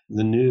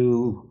the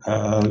new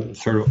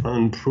sort of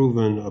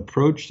unproven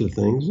approach to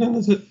things. And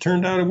as it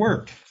turned out, it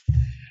worked.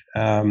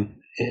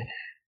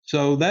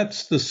 So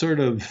that's the sort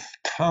of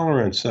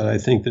tolerance that I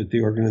think that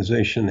the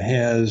organization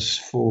has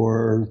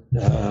for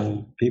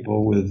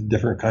people with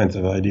different kinds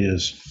of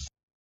ideas.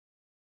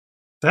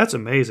 That's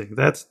amazing.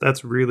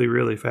 That's really,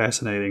 really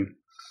fascinating.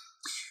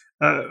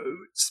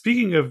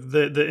 Speaking of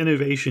the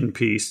innovation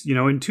piece,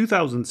 in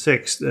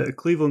 2006, the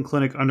Cleveland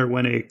Clinic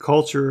underwent a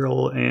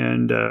cultural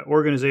and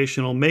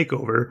organizational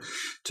makeover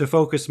to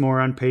focus more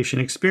on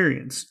patient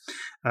experience.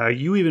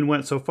 You even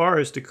went so far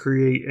as to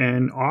create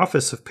an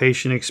Office of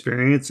Patient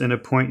Experience and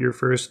appoint your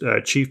first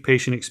Chief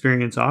Patient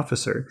Experience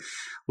Officer.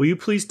 Will you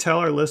please tell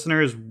our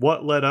listeners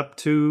what led up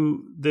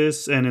to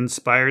this and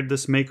inspired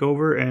this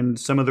makeover and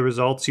some of the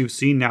results you've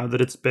seen now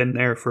that it's been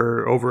there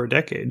for over a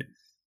decade?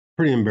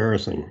 Pretty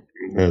embarrassing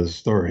as a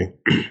story.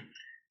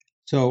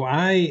 So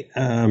I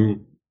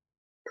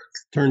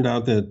turned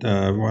out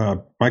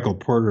that Michael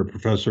Porter, a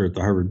professor at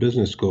the Harvard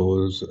Business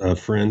School, was a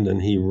friend,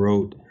 and he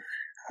wrote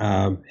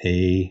a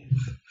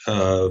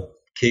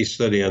case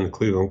study on the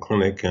Cleveland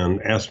Clinic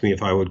and asked me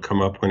if I would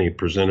come up when he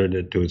presented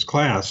it to his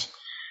class.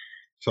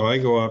 So I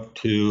go up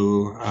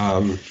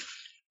to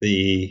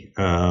the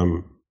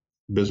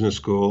business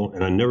school,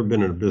 and I've never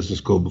been in a business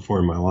school before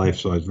in my life,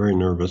 so I was very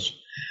nervous.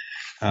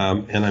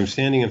 And I'm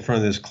standing in front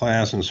of this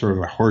class in sort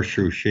of a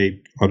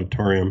horseshoe-shaped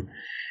auditorium,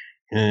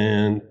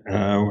 and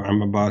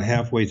I'm about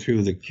halfway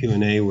through the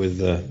Q&A with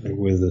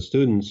the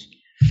students,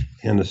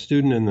 and the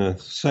student in the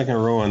second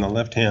row on the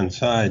left-hand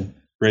side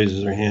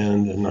raises her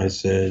hand, and I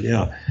said,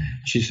 "Yeah."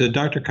 She said,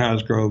 "Dr.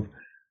 Cosgrove,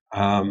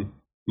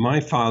 my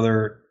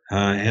father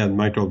had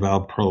mitral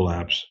valve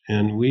prolapse,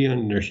 and we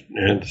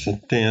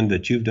understand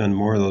that you've done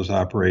more of those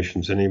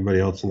operations than anybody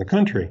else in the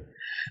country.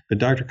 But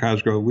Dr.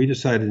 Cosgrove, we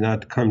decided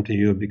not to come to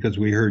you because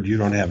we heard you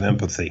don't have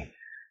empathy.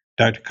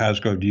 Dr.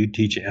 Cosgrove, do you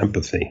teach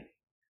empathy?"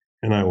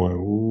 And I went,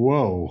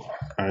 "Whoa!"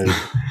 I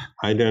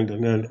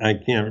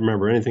can't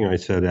remember anything I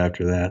said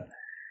after that.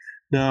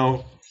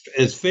 Now,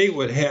 as fate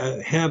would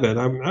have it,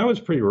 I was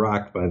pretty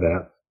rocked by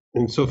that.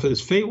 And so,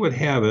 as fate would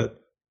have it,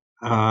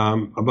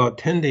 about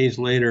 10 days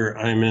later,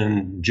 I'm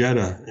in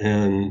Jeddah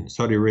in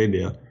Saudi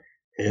Arabia,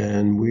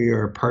 and we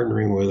are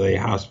partnering with a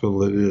hospital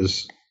that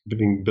is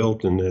being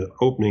built and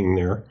opening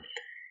there.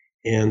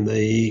 And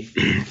the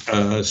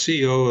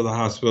CEO of the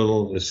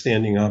hospital is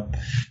standing up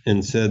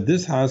and said,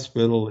 "This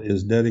hospital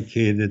is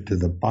dedicated to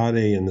the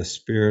body and the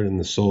spirit and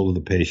the soul of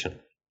the patient."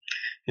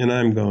 And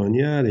I'm going,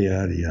 yada,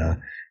 yada,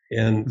 yada.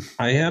 And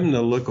I happen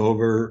to look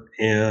over,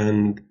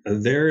 and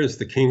there is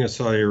the King of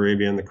Saudi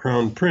Arabia and the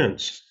Crown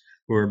Prince,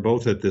 who are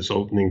both at this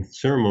opening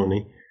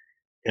ceremony,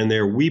 and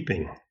they're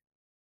weeping.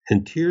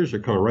 And tears are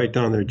coming right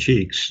down their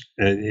cheeks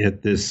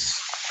at this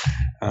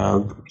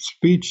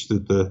speech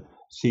that the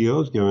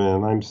CEO's giving,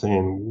 and I'm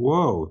saying,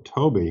 "Whoa,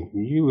 Toby,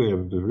 you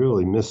have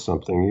really missed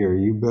something here.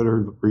 You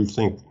better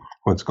rethink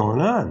what's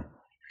going on."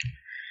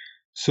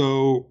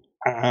 So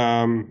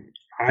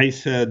I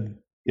said,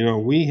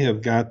 we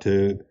have got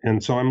to,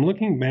 and so I'm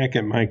looking back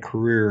at my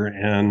career,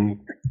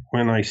 and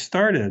when I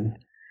started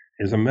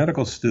as a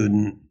medical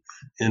student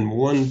in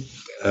one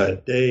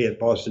day at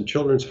Boston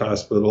Children's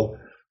Hospital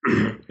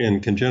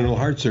in congenital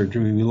heart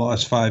surgery, we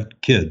lost 5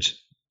 kids.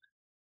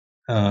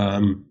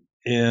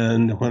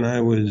 And when I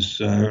was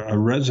a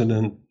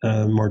resident,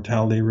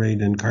 mortality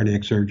rate in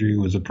cardiac surgery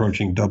was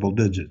approaching double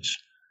digits.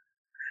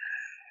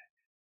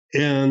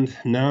 And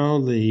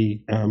now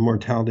the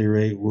mortality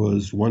rate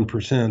was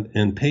 1%,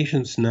 and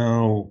patients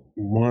now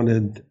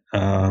wanted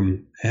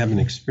have an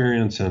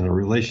experience and a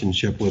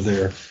relationship with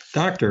their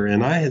doctor.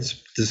 And I had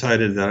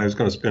decided that I was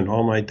going to spend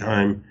all my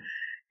time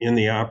in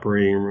the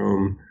operating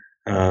room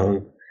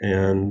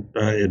and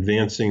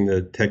advancing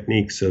the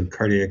techniques of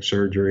cardiac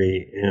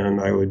surgery. And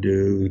I would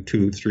do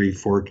 2, 3,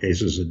 4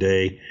 cases a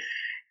day,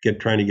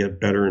 trying to get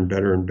better and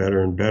better and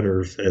better and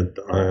better at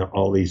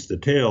all these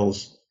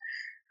details.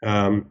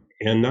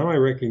 And now I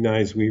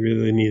recognize we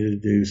really need to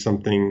do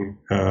something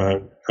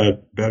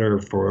better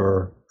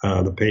for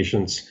the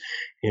patients,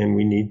 and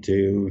we need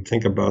to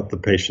think about the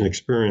patient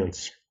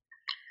experience.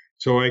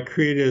 So I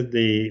created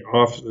the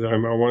office. I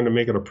wanted to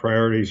make it a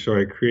priority, so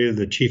I created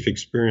the Chief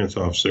Experience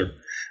Officer,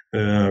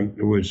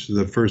 which is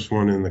the first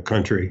one in the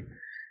country.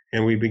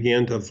 And we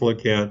began to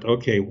look at,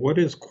 okay, what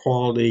is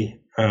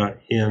quality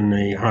in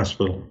a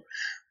hospital?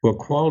 Well,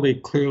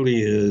 quality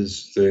clearly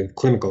is the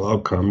clinical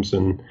outcomes,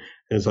 and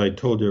as I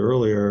told you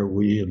earlier,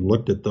 we had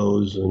looked at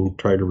those and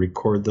tried to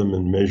record them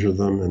and measure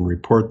them and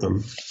report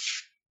them.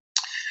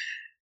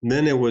 And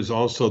then it was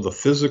also the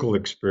physical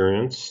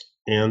experience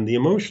and the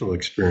emotional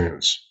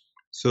experience.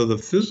 So the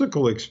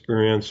physical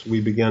experience,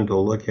 we began to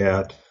look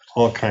at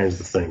all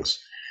kinds of things.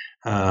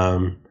 We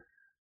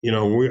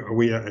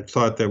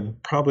thought that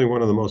probably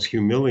one of the most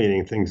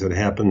humiliating things that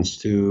happens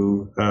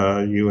to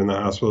you in the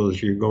hospital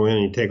is you go in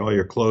and you take all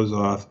your clothes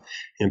off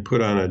and put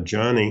on a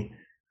Johnny,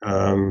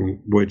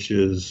 which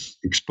is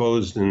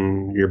exposed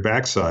in your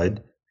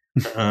backside.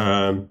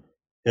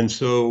 And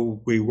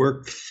so we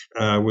worked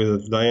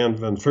with Diane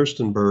van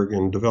Furstenberg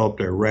and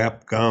developed a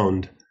wrap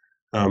gown,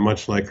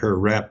 much like her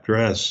wrap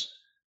dress,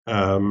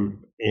 and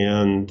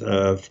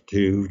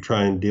to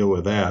try and deal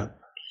with that.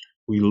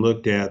 We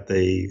looked at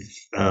the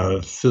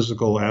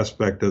physical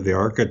aspect of the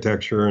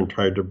architecture and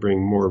tried to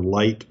bring more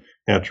light,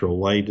 natural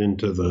light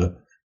into the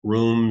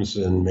rooms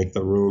and make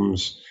the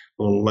rooms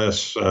a little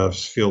less,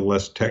 feel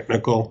less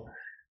technical.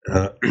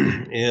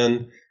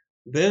 And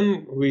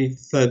then we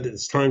said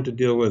it's time to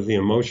deal with the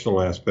emotional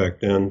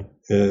aspect. And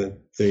so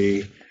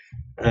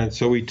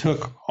we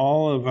took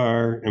all of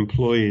our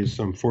employees,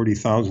 some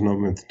 40,000 of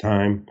them at the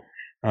time,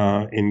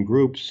 in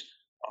groups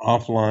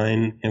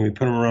offline, and we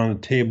put them around a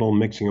table,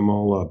 mixing them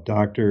all up,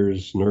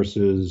 doctors,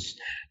 nurses,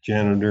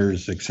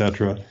 janitors,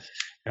 etc.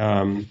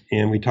 And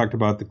we talked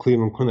about the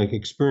Cleveland Clinic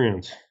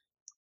experience.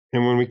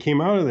 And when we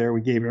came out of there,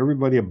 we gave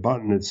everybody a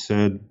button that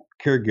said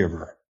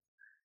caregiver.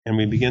 And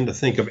we began to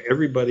think of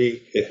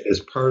everybody as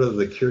part of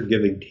the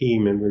caregiving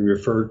team, and we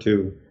refer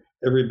to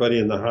everybody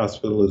in the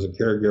hospital as a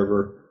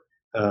caregiver.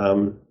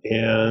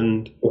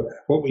 And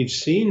what we've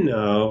seen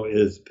now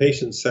is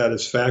patient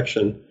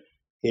satisfaction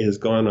has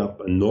gone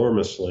up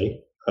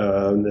enormously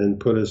and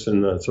put us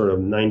in the sort of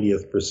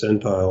 90th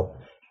percentile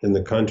in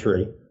the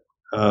country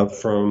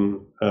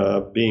from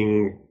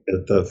being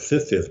at the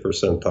 50th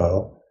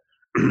percentile.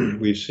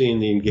 We've seen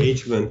the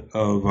engagement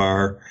of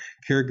our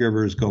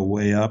caregivers go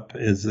way up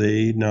as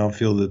they now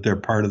feel that they're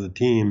part of the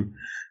team.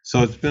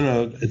 So it's been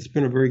a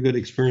very good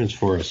experience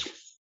for us.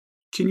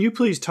 Can you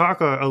please talk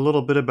a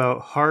little bit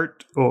about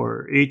HEART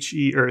or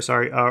HE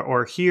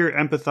or Hear,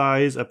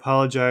 Empathize,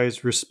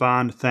 Apologize,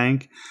 Respond,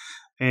 Thank,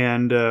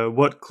 and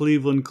what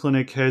Cleveland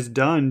Clinic has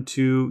done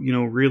to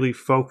really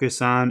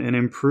focus on and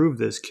improve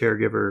this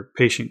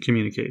caregiver-patient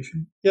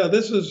communication? Yeah,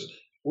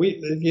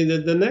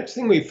 the next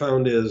thing we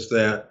found is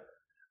that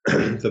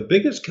the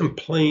biggest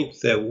complaint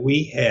that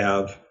we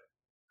have,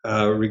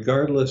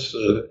 regardless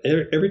of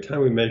every time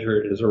we measure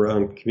it, is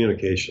around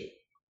communication.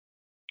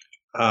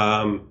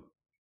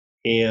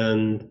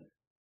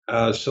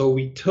 So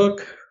we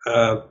took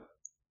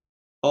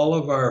all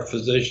of our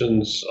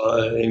physicians,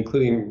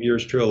 including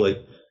yours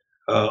truly,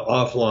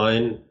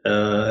 offline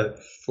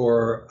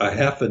for a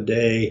half a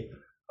day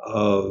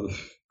or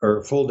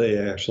a full day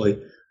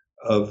actually,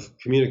 of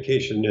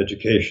communication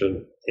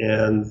education.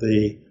 And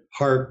the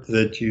HEART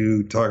that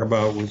you talk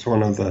about was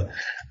one of the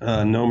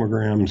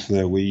nomograms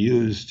that we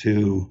use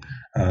to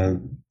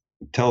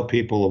tell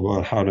people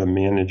about how to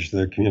manage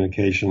their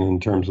communication in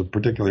terms of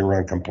particularly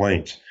around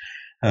complaints,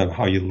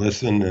 how you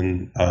listen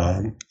and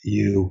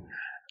you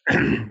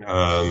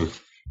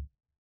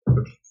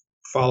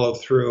follow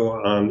through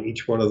on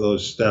each one of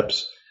those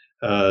steps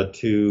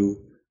to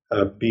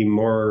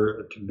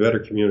better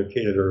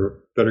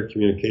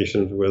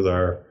communications with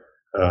our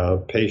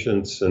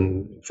patients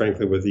and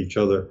frankly with each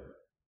other.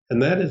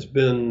 And that has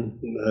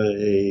been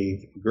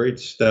a great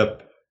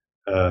step.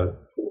 I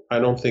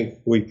don't think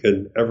we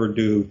could ever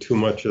do too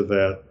much of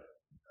that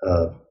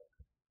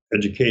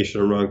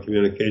education around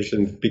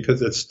communication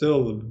because it's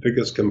still the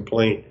biggest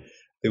complaint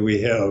that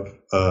we have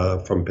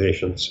from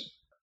patients.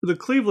 The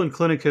Cleveland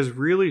Clinic has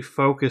really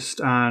focused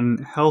on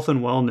health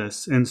and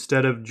wellness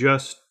instead of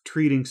just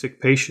treating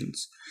sick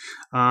patients.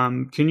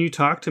 Can you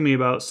talk to me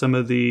about some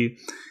of the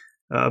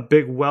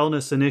big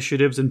wellness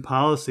initiatives and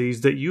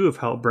policies that you have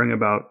helped bring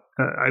about.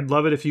 I'd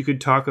love it if you could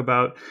talk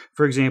about,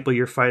 for example,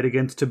 your fight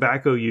against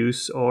tobacco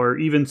use, or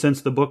even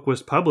since the book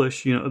was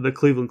published, the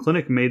Cleveland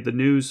Clinic made the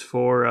news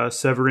for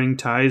severing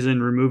ties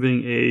and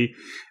removing a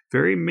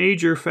very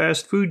major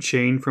fast food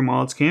chain from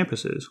all its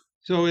campuses.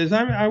 So as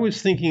I was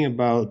thinking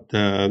about,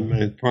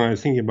 when I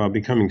was thinking about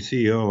becoming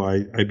CEO,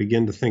 I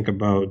began to think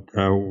about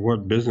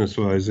what business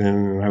was I was in,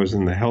 and I was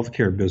in the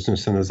healthcare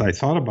business. And as I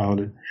thought about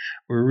it,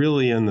 we're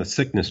really in the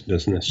sickness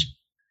business.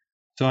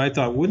 So I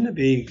thought, wouldn't it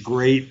be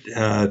great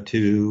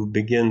to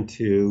begin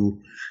to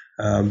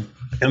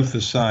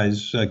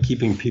emphasize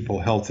keeping people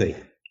healthy?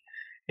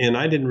 And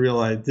I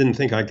didn't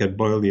think I could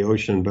boil the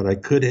ocean, but I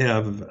could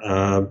have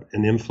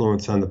an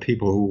influence on the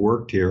people who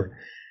worked here.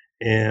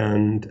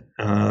 And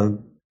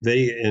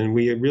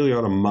we really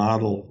ought to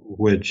model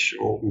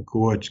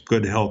what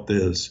good health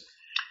is.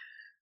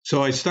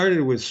 So I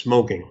started with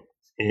smoking,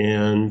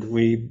 and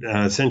we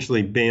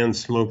essentially banned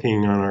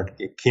smoking on our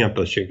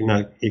campus.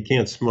 You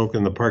can't smoke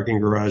in the parking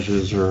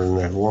garages or in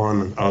that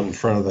lawn out in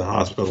front of the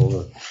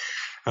hospital.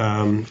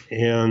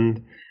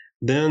 And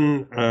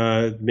then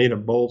made a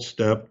bold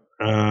step.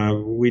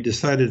 We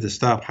decided to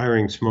stop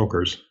hiring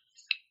smokers.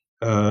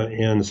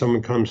 And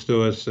someone comes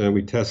to us, and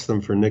we test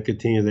them for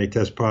nicotine. If they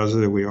test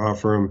positive, we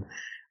offer them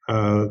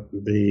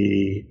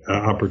the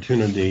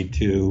opportunity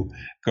to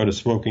go to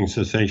smoking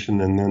cessation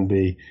and then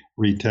be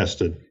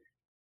retested.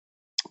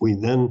 We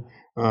then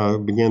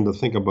began to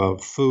think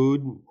about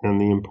food and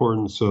the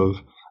importance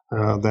of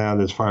that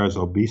as far as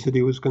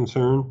obesity was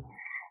concerned.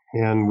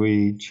 And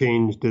we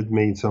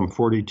made some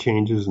 40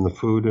 changes in the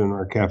food in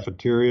our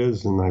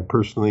cafeterias, and I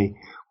personally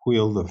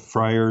wheeled the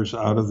fryers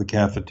out of the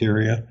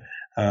cafeteria.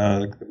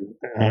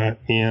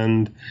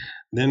 And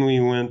then we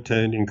went to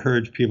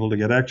encourage people to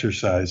get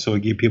exercise. So we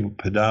gave people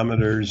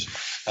pedometers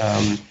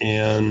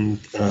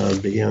and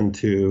began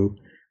to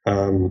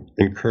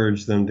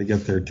encourage them to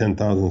get their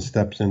 10,000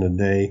 steps in a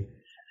day.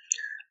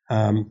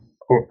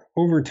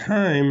 Over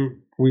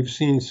time, we've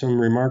seen some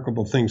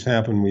remarkable things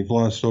happen. We've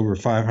lost over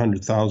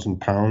 500,000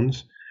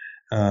 pounds.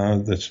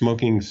 The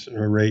smoking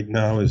rate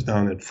now is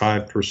down at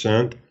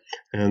 5%.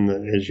 And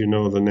as you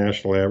know, the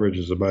national average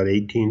is about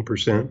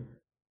 18%.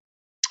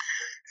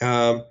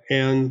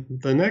 And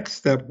the next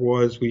step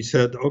was we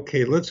said,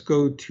 okay, let's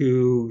go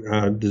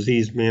to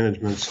disease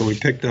management. So we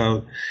picked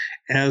out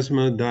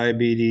asthma,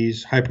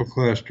 diabetes,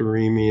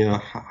 hypocholesterolemia,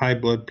 high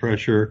blood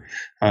pressure,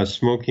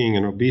 smoking,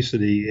 and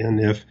obesity. And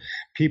if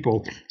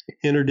people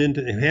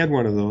had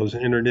one of those,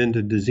 entered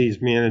into disease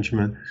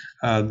management,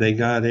 they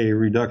got a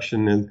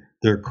reduction in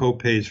their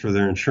co-pays for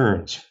their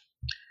insurance.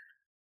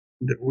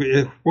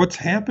 What's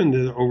happened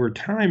over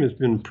time has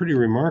been pretty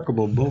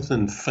remarkable, both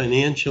in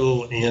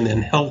financial and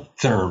in health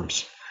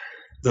terms.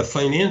 The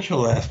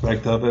financial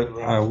aspect of it,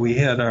 we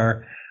had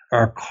our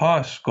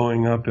costs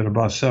going up at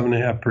about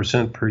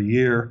 7.5% per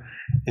year.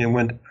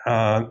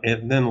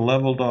 It then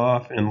leveled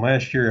off, and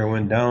last year it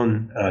went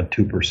down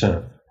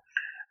 2%.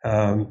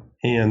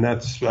 And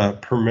that's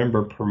per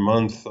member per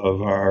month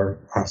of our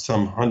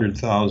some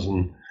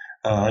 100,000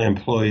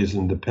 employees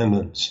and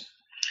dependents.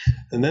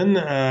 And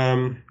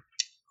then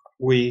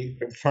we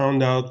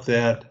found out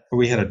that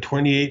we had a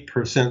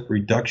 28%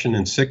 reduction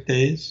in sick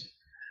days.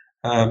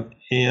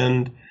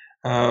 And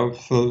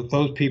for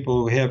those people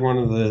who had one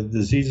of the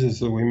diseases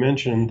that we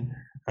mentioned,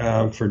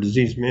 for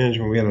disease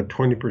management, we had a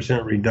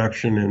 20%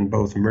 reduction in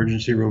both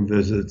emergency room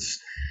visits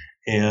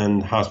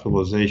and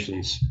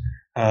hospitalizations.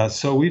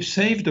 So we've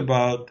saved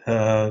about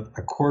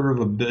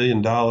 $250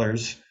 million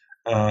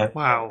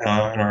Wow.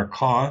 in our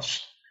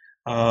costs,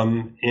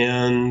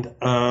 and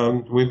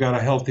we've got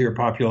a healthier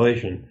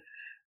population.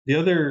 The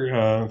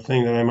other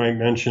thing that I might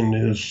mention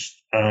is,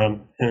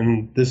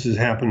 and this has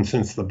happened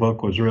since the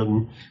book was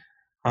written,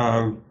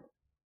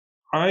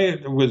 I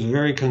was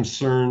very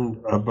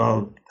concerned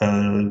about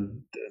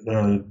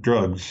the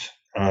drugs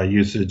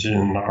usage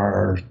in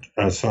our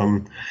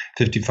some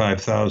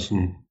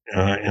 55,000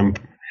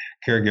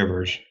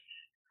 caregivers.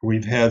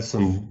 We've had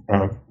some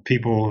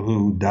people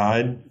who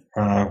died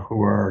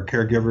who are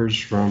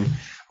caregivers from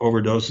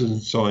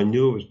overdoses, so I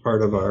knew it was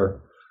part of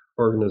our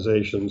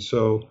organization.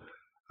 So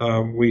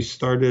we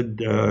started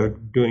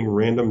doing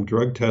random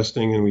drug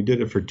testing, and we did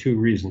it for two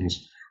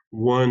reasons.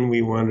 One,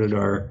 we wanted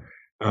our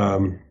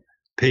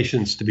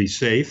patients to be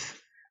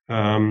safe,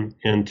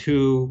 and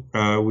two,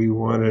 we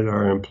wanted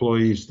our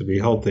employees to be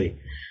healthy.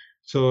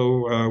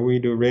 So we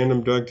do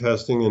random drug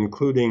testing,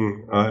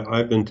 including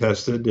I've been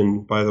tested,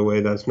 and by the way,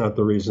 that's not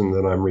the reason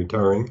that I'm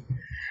retiring.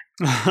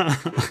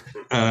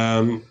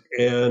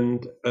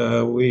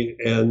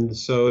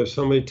 So if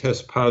somebody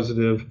tests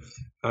positive,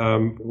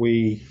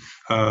 we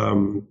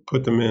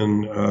put them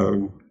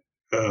in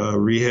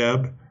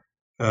rehab,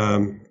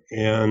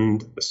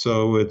 and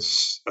so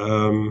it's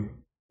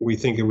we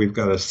think that we've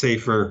got a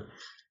safer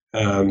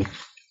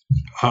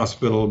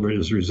hospital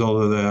as a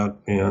result of that,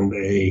 and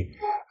a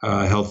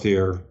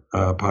healthier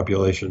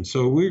population.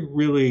 So we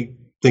really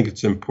think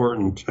it's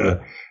important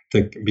to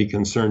be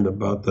concerned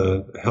about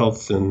the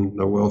health and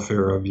the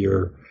welfare of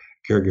your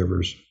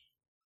caregivers.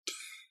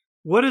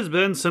 What has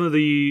been some of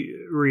the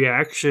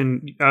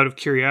reaction out of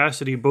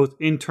curiosity, both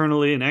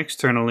internally and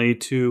externally,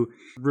 to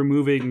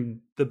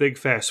removing the big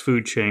fast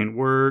food chain?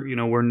 We're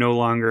no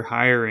longer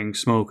hiring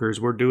smokers.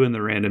 We're doing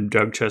the random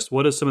drug test.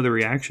 What has some of the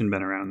reaction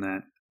been around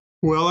that?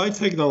 Well, I've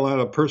taken a lot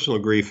of personal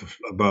grief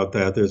about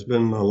that. There's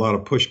been a lot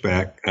of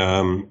pushback.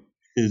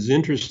 It's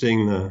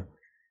interesting.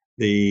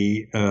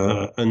 The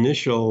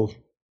initial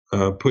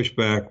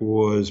pushback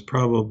was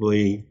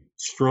probably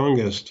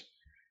strongest.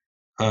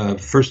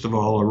 First of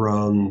all,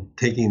 around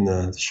taking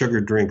the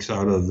sugar drinks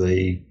out of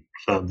the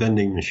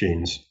vending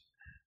machines.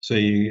 So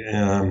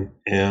there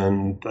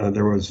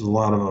was a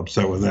lot of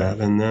upset with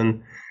that. And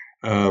then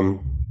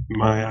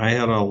I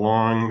had a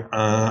long,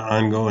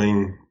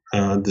 ongoing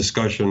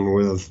discussion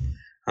with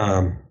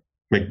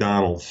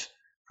McDonald's.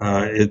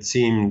 It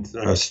seemed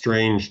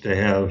strange to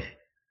have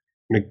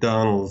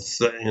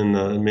McDonald's in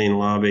the main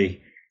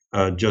lobby,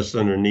 just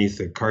underneath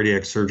the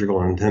cardiac surgical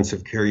and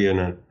intensive care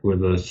unit,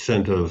 with a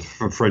scent of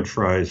French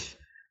fries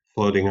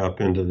floating up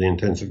into the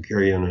intensive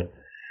care unit.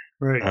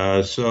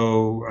 Right.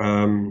 So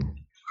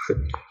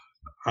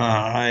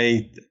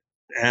I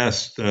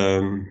asked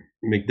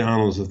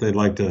McDonald's if they'd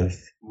like to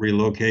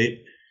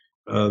relocate.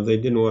 They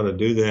didn't want to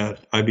do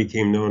that. I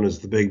became known as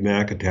the Big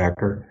Mac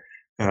attacker.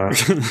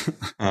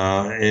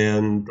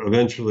 And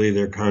eventually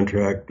their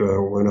contract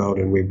went out,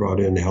 and we brought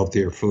in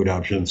healthier food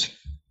options.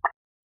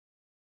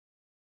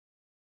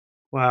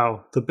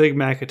 Wow, the Big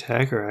Mac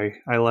attacker.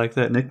 I like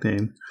that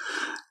nickname.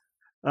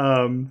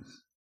 Can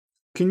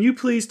you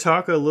please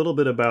talk a little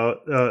bit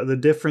about the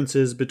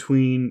differences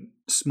between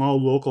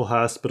small local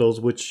hospitals,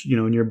 which,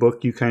 in your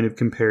book you kind of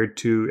compared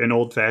to an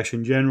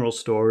old-fashioned general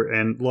store,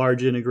 and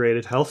large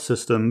integrated health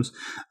systems?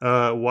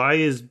 Why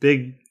is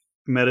big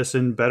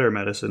medicine better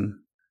medicine?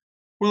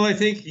 Well, I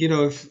think,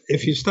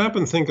 if you stop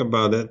and think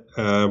about it,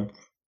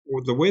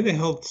 the way the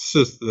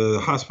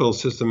hospital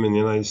system in the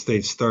United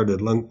States started,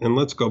 and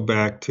let's go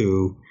back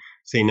to,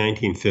 say,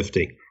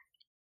 1950.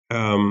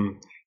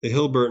 The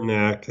Hill-Burton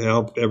Act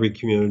helped every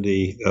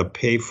community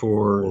pay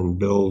for and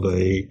build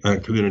a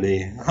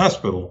community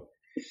hospital.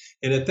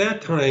 And at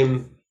that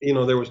time,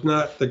 there was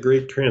not the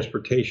great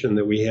transportation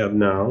that we have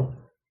now,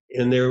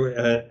 and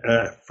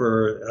there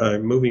for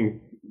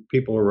moving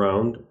people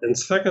around. And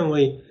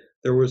secondly,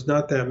 there was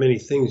not that many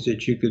things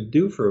that you could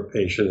do for a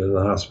patient in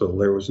the hospital.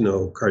 There was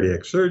no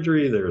cardiac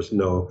surgery. There was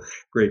no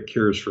great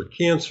cures for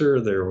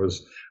cancer. There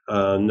was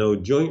no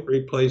joint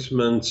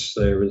replacements.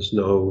 There was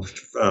no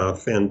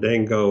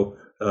fandango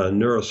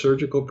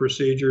neurosurgical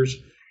procedures.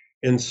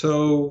 And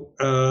so,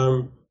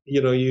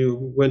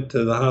 you went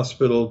to the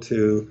hospital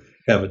to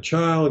have a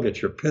child,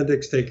 get your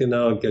appendix taken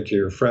out, get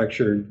your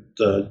fractured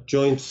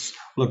joints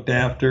looked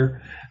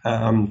after,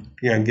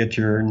 get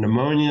your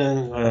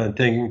pneumonia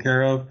taken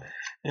care of.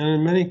 And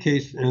in many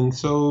cases, and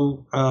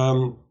so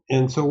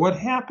what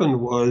happened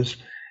was,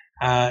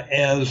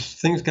 as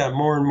things got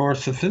more and more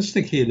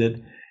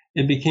sophisticated,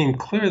 it became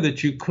clear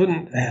that you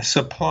couldn't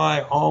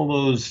supply all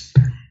those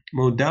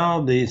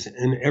modalities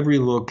in every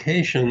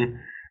location.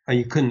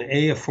 You couldn't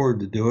A,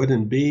 afford to do it,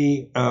 and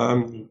B,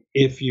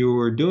 if you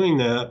were doing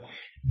that,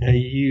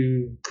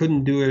 you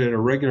couldn't do it at a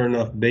regular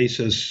enough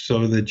basis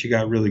so that you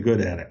got really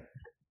good at it.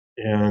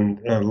 And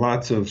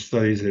lots of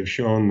studies have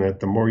shown that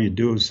the more you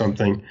do of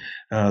something,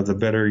 the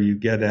better you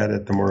get at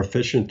it, the more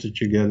efficient that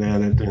you get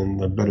at it, and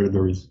the better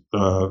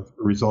the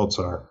results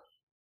are.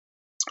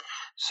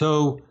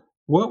 So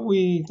what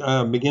we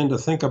begin to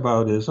think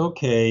about is,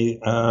 okay,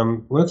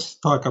 let's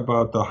talk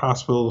about the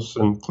hospitals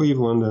in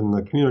Cleveland and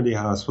the community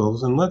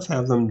hospitals, and let's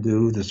have them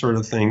do the sort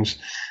of things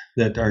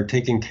that are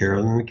taken care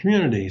of in the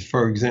communities.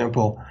 For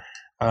example,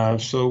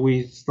 let's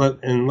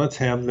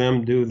have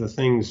them do the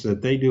things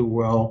that they do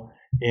well.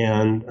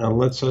 And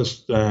let's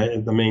us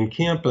at the main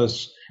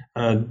campus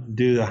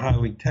do the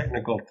highly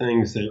technical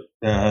things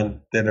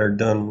that are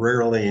done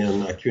rarely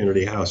in a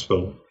community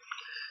hospital.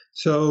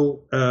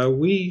 So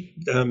we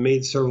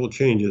made several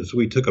changes.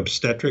 We took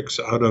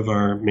obstetrics out of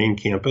our main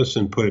campus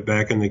and put it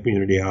back in the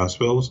community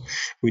hospitals.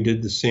 We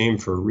did the same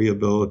for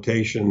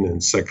rehabilitation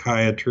and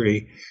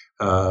psychiatry,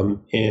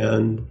 and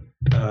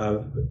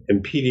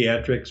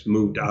pediatrics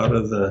moved out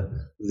of the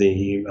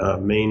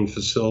main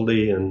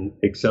facility, and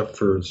except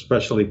for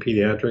specialty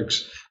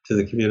pediatrics, to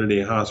the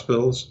community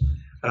hospitals.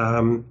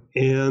 Then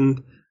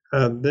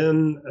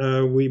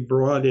we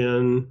brought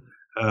in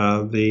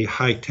the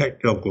high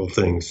technical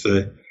things.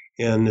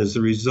 And as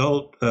a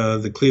result,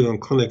 the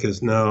Cleveland Clinic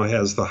has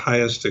the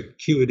highest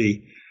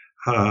acuity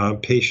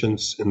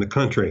patients in the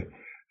country.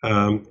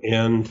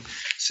 And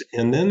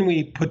then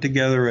we put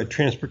together a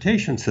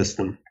transportation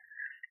system.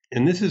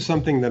 And this is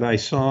something that I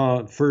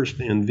saw first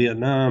in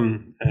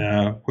Vietnam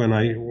when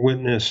I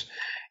witnessed,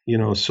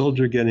 a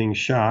soldier getting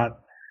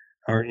shot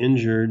or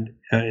injured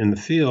in the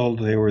field.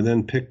 They were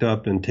then picked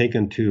up and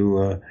taken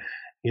to,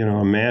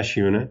 a MASH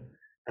unit,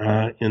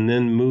 and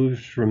then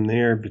moved from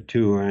there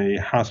to a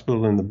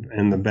hospital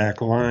in the back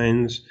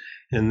lines,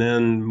 and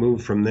then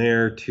move from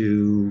there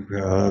to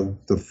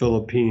the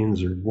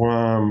Philippines or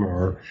Guam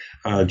or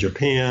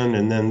Japan,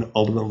 and then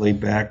ultimately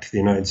back to the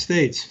United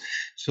States.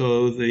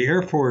 So the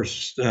Air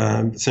Force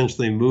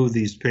essentially moved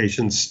these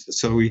patients.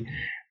 So we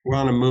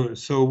want to move.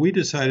 So we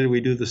decided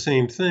we do the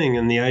same thing,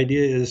 and the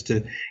idea is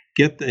to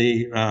get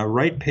the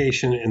right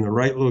patient in the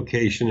right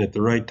location at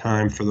the right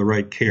time for the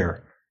right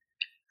care.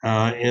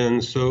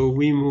 And so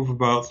we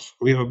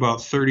have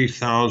about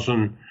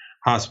 30,000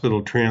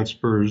 hospital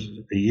transfers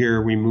a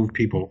year. We move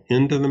people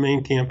into the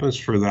main campus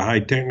for the high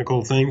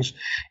technical things,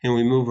 and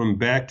we move them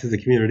back to the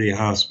community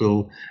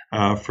hospital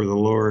for the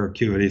lower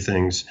acuity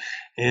things.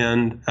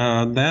 And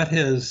that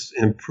has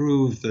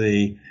improved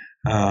the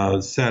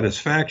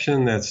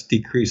satisfaction, that's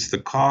decreased the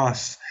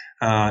cost,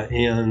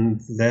 and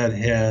that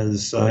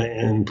has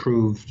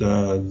improved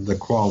the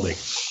quality.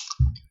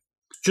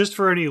 Just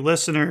for any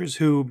listeners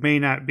who may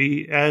not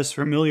be as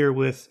familiar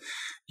with,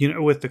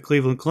 with the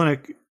Cleveland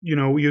Clinic,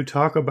 you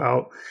talk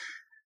about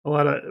a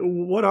lot of,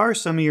 what are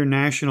some of your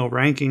national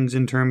rankings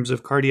in terms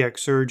of cardiac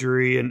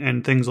surgery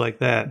and things like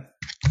that?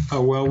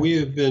 Well, we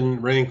have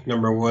been ranked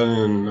number one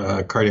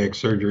in cardiac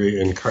surgery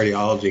and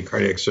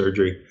cardiac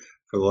surgery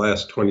for the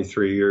last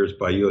 23 years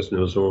by U.S.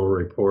 News and World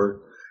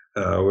Report.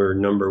 We're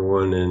number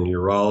one in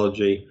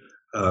urology.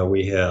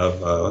 We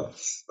have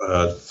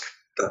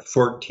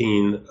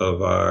 14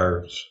 of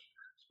our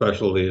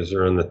specialties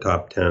are in the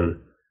top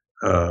 10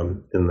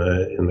 in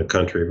the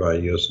country by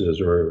U.S. News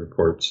and World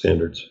Report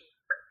standards.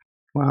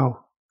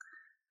 Wow.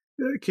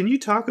 Can you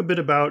talk a bit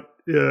about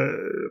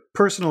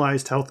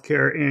personalized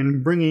healthcare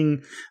and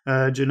bringing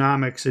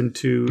genomics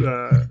into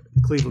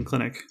Cleveland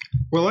Clinic?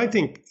 Well, I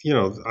think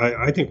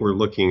I think we're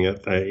looking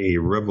at a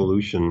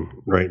revolution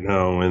right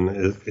now, and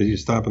as you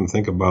stop and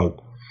think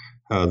about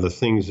the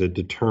things that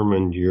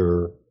determine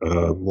your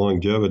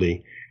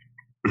longevity,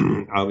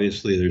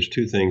 obviously there's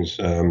two things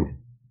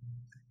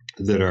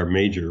that are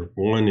major.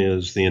 One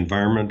is the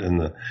environment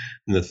and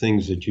the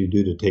things that you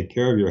do to take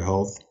care of your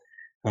health.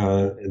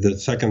 The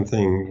second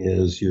thing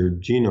is your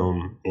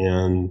genome,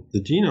 and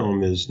the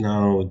genome is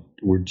now,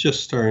 we're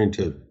just starting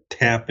to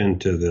tap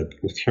into the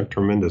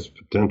tremendous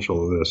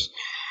potential of this.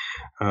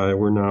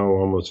 We're now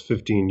almost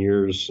 15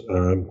 years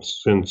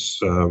since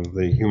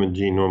the human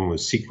genome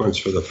was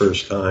sequenced for the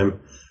first time,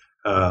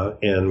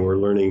 and we're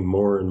learning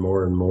more and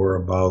more and more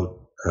about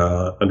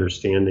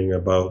understanding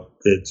about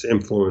its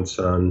influence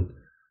on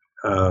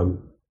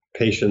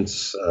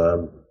patients'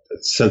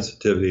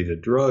 sensitivity to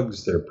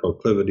drugs, their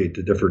proclivity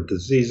to different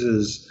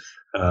diseases,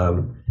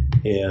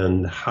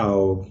 and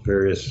how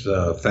various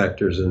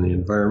factors in the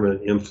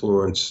environment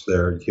influence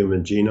their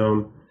human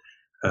genome.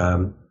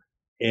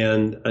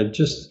 And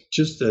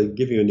just to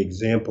give you an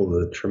example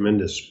of the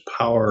tremendous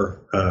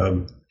power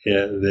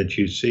that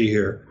you see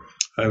here,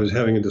 I was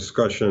having a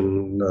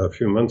discussion a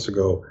few months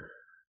ago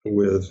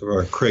with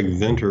Craig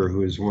Venter,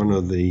 who is one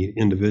of the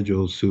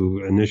individuals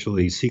who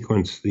initially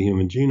sequenced the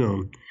human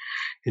genome.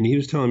 And he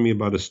was telling me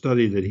about a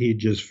study that he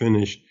just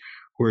finished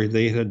where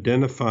they had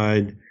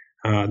identified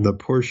the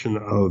portion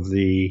of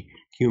the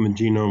human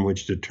genome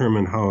which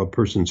determined how a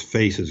person's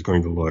face is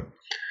going to look.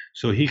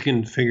 So he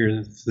can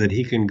figure that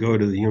he can go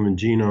to the human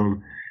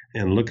genome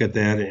and look at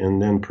that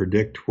and then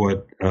predict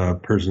what a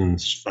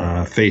person's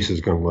face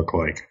is going to look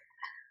like.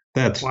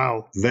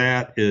 Wow.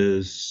 That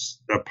is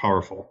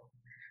powerful.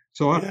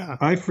 So yeah.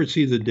 I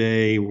foresee the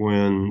day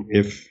when,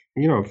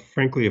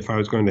 frankly, if I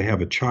was going to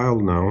have a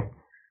child now,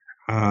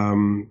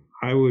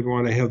 I would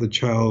want to have the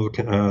child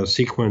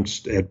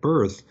sequenced at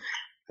birth.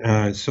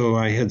 So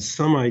I had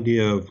some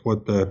idea of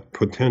what the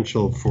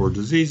potential for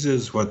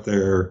diseases, what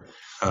their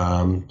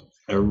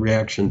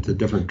reaction to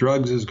different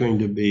drugs is going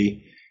to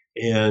be.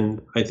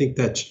 And I think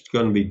that's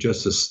going to be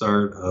just the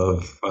start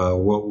of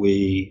what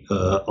we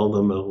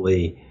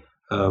ultimately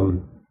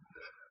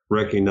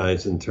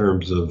recognize in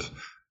terms of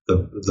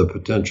the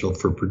potential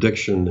for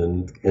prediction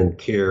and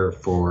care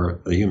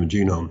for the human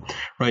genome.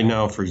 Right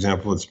now, for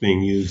example, it's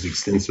being used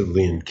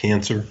extensively in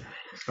cancer,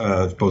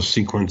 both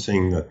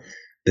sequencing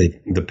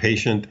the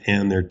patient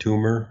and their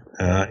tumor,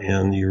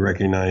 and you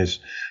recognize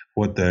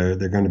what they're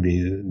going to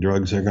be,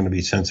 drugs they're going to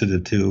be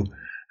sensitive to.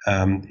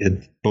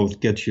 It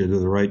both gets you to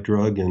the right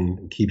drug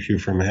and keeps you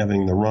from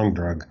having the wrong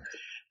drug.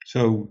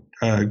 So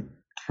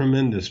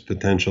tremendous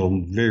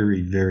potential,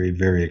 very, very,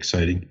 very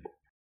exciting.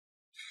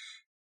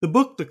 The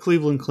book, The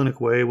Cleveland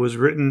Clinic Way, was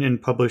written and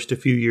published a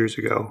few years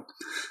ago.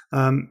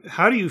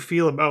 How do you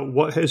feel about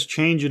what has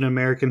changed in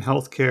American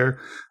healthcare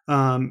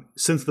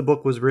since the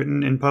book was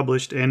written and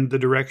published, and the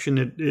direction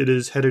it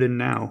is headed in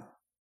now?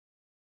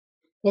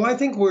 Well, I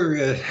think we're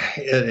at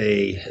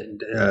a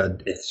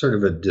sort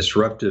of a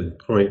disruptive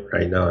point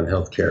right now in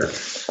healthcare.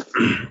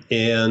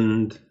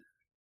 And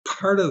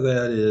part of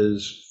that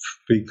is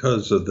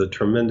because of the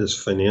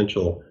tremendous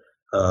financial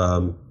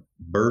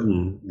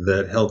burden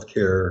that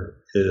healthcare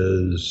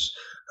is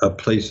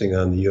placing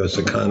on the U.S.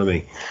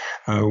 economy.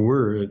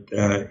 We're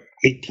at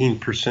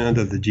 18%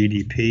 of the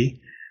GDP,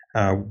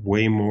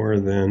 way more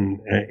than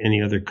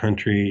any other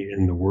country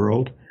in the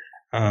world,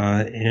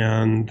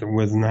 and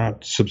with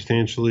not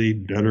substantially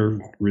better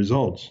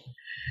results.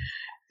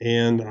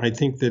 And I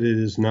think that it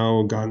has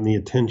now gotten the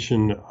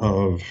attention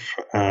of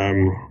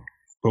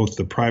both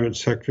the private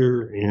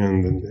sector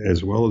and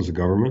as well as the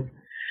government.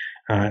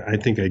 I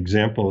think an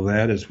example of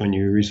that is when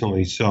you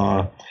recently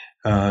saw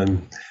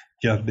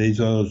Jeff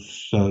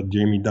Bezos,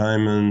 Jamie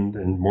Dimon,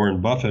 and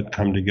Warren Buffett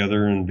come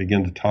together and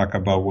begin to talk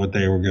about what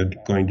they were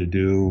going to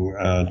do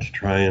to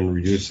try and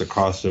reduce the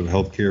cost of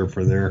healthcare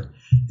for their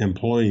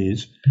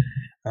employees.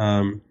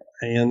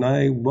 And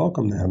I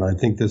welcome that. I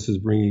think this is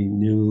bringing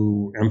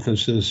new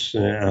emphasis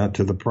to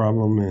the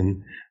problem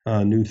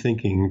and new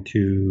thinking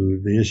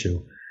to the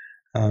issue.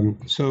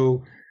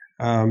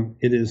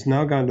 It has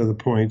now gotten to the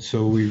point,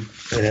 so we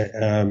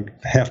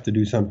have to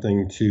do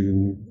something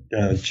to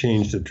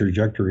change the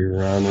trajectory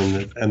around,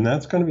 and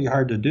that's going to be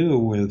hard to do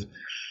with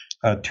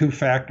two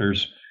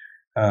factors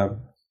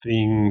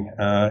being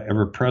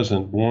ever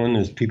present. One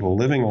is people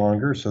living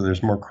longer, so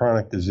there's more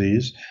chronic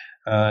disease,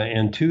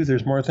 and two,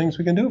 there's more things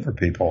we can do for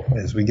people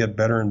as we get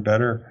better and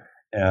better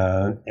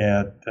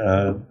at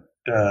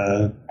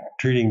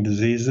treating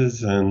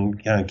diseases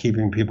and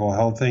keeping people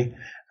healthy.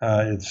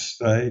 It's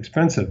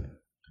expensive.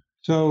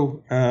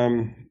 So,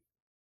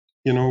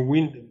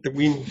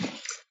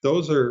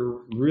 those are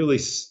really,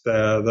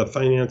 the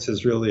finance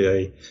is really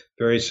a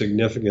very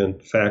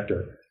significant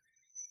factor.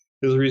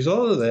 As a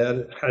result of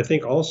that, I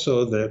think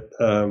also that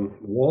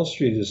Wall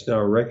Street has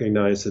now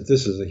recognized that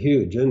this is a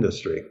huge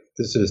industry.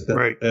 This is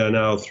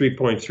now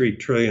 $3.3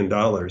 trillion.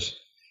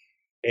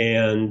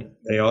 And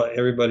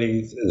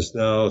everybody has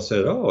now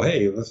said, oh,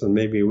 hey, listen,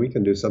 maybe we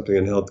can do something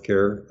in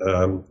healthcare.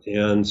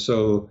 And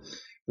so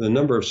the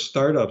number of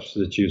startups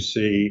that you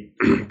see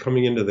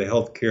coming into the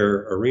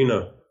healthcare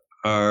arena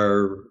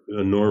are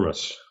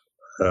enormous.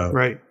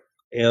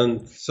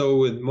 And so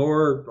with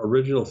more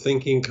original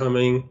thinking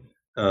coming,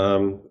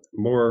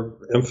 more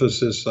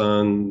emphasis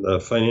on the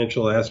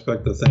financial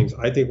aspect of things,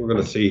 I think we're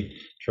going to see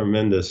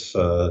tremendous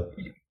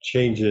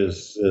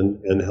changes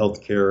in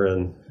healthcare.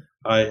 And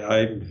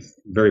I'm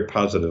very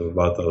positive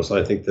about those.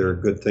 I think they're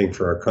a good thing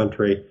for our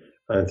country.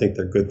 I think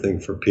they're a good thing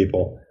for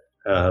people.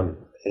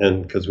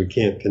 And because we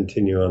can't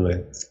continue on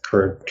the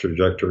current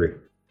trajectory.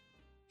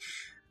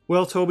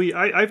 Well, Toby,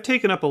 I've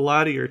taken up a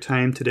lot of your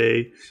time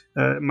today.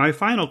 My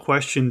final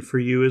question for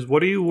you is,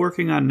 what are you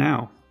working on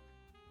now?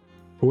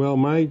 Well,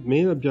 my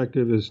main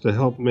objective is to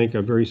help make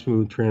a very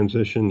smooth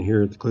transition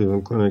here at the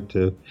Cleveland Clinic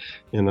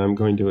and I'm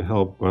going to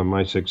help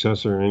my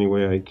successor any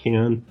way I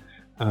can.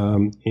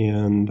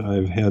 And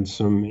I've had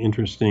some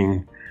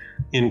interesting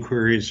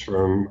inquiries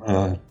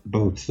from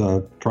both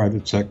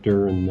private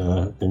sector and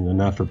the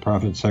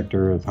not-for-profit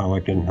sector of how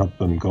I can help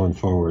them going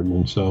forward.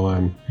 And so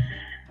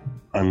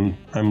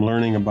I'm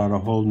learning about a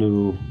whole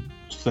new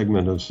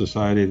segment of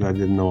society that I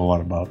didn't know a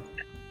lot about.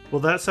 Well,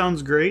 that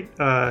sounds great.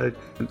 I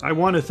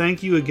want to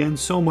thank you again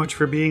so much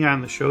for being on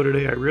the show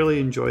today. I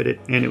really enjoyed it,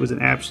 and it was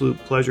an absolute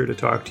pleasure to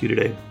talk to you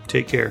today.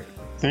 Take care.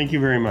 Thank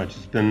you very much.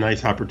 It's been a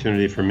nice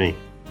opportunity for me.